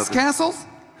 Ice Castles?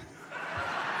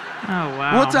 Oh,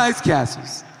 wow. What's Ice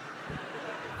Castles?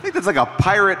 I think that's like a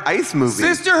pirate ice movie.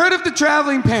 Sisterhood of the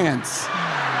Traveling Pants.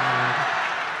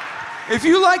 If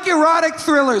you like erotic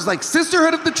thrillers like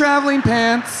Sisterhood of the Traveling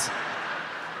Pants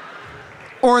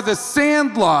or The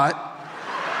Sandlot...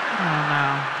 Oh,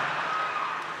 no.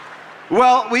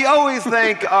 Well, we always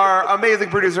thank our amazing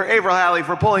producer, Avril Halley,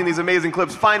 for pulling these amazing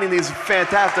clips, finding these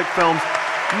fantastic films.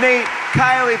 Nate,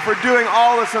 Kylie for doing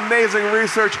all this amazing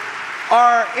research.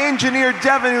 Our engineer,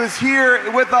 Devin, who's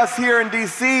here with us here in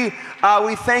D.C.,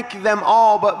 we thank them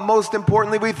all, but most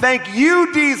importantly, we thank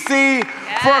you, D.C.,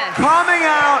 for coming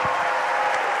out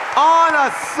on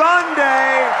a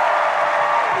Sunday.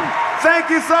 Thank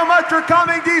you so much for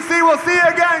coming, D.C. We'll see you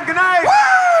again. Good night.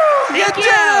 Woo! Thank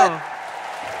you.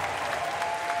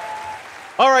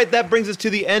 All right, that brings us to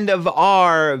the end of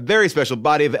our very special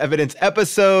Body of Evidence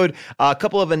episode. A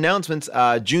couple of announcements.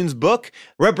 June's book,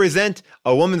 Represent,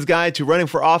 A Woman's Guide to Running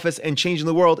for Office and Changing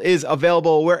the World, is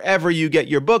available wherever you get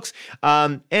your books.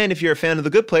 And if you're a fan of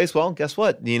The Good Place, well, guess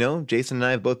what? You know, Jason and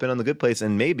I have both been on The Good Place,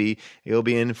 and maybe you'll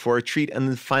be in for a treat in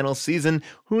the final season.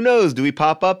 Who knows? Do we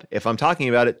pop up? If I'm talking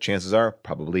about it, chances are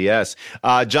probably yes.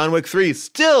 John Wick 3,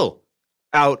 still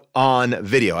out on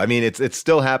video. I mean, it's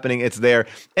still happening. It's there.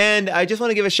 And I just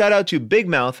want to give a shout out to Big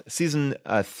Mouth season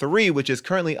 3, which is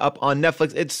currently up on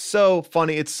Netflix. It's so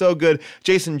funny. It's so good.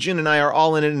 Jason, June, and I are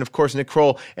all in it. And of course, Nick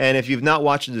Kroll. And if you've not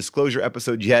watched the Disclosure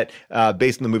episode yet,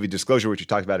 based on the movie Disclosure, which we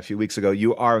talked about a few weeks ago,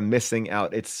 you are missing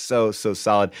out. It's so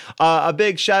solid. A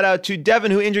big shout out to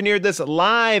Devin, who engineered this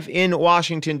live in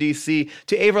Washington, D.C.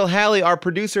 To Avril Halley, our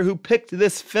producer, who picked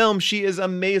this film. She is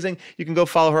amazing. You can go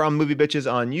follow her on Movie Bitches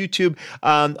on YouTube.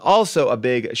 Also, a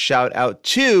big shout out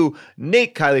to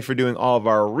Nate Kiley for doing all of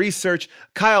our research,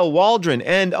 Kyle Waldron,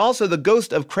 and also the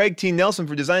ghost of Craig T. Nelson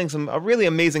for designing some really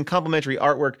amazing complimentary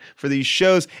artwork for these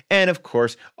shows. And of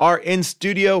course, our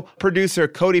in-studio producer,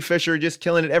 Cody Fisher, just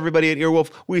killing it. Everybody at Earwolf,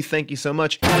 we thank you so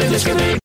much.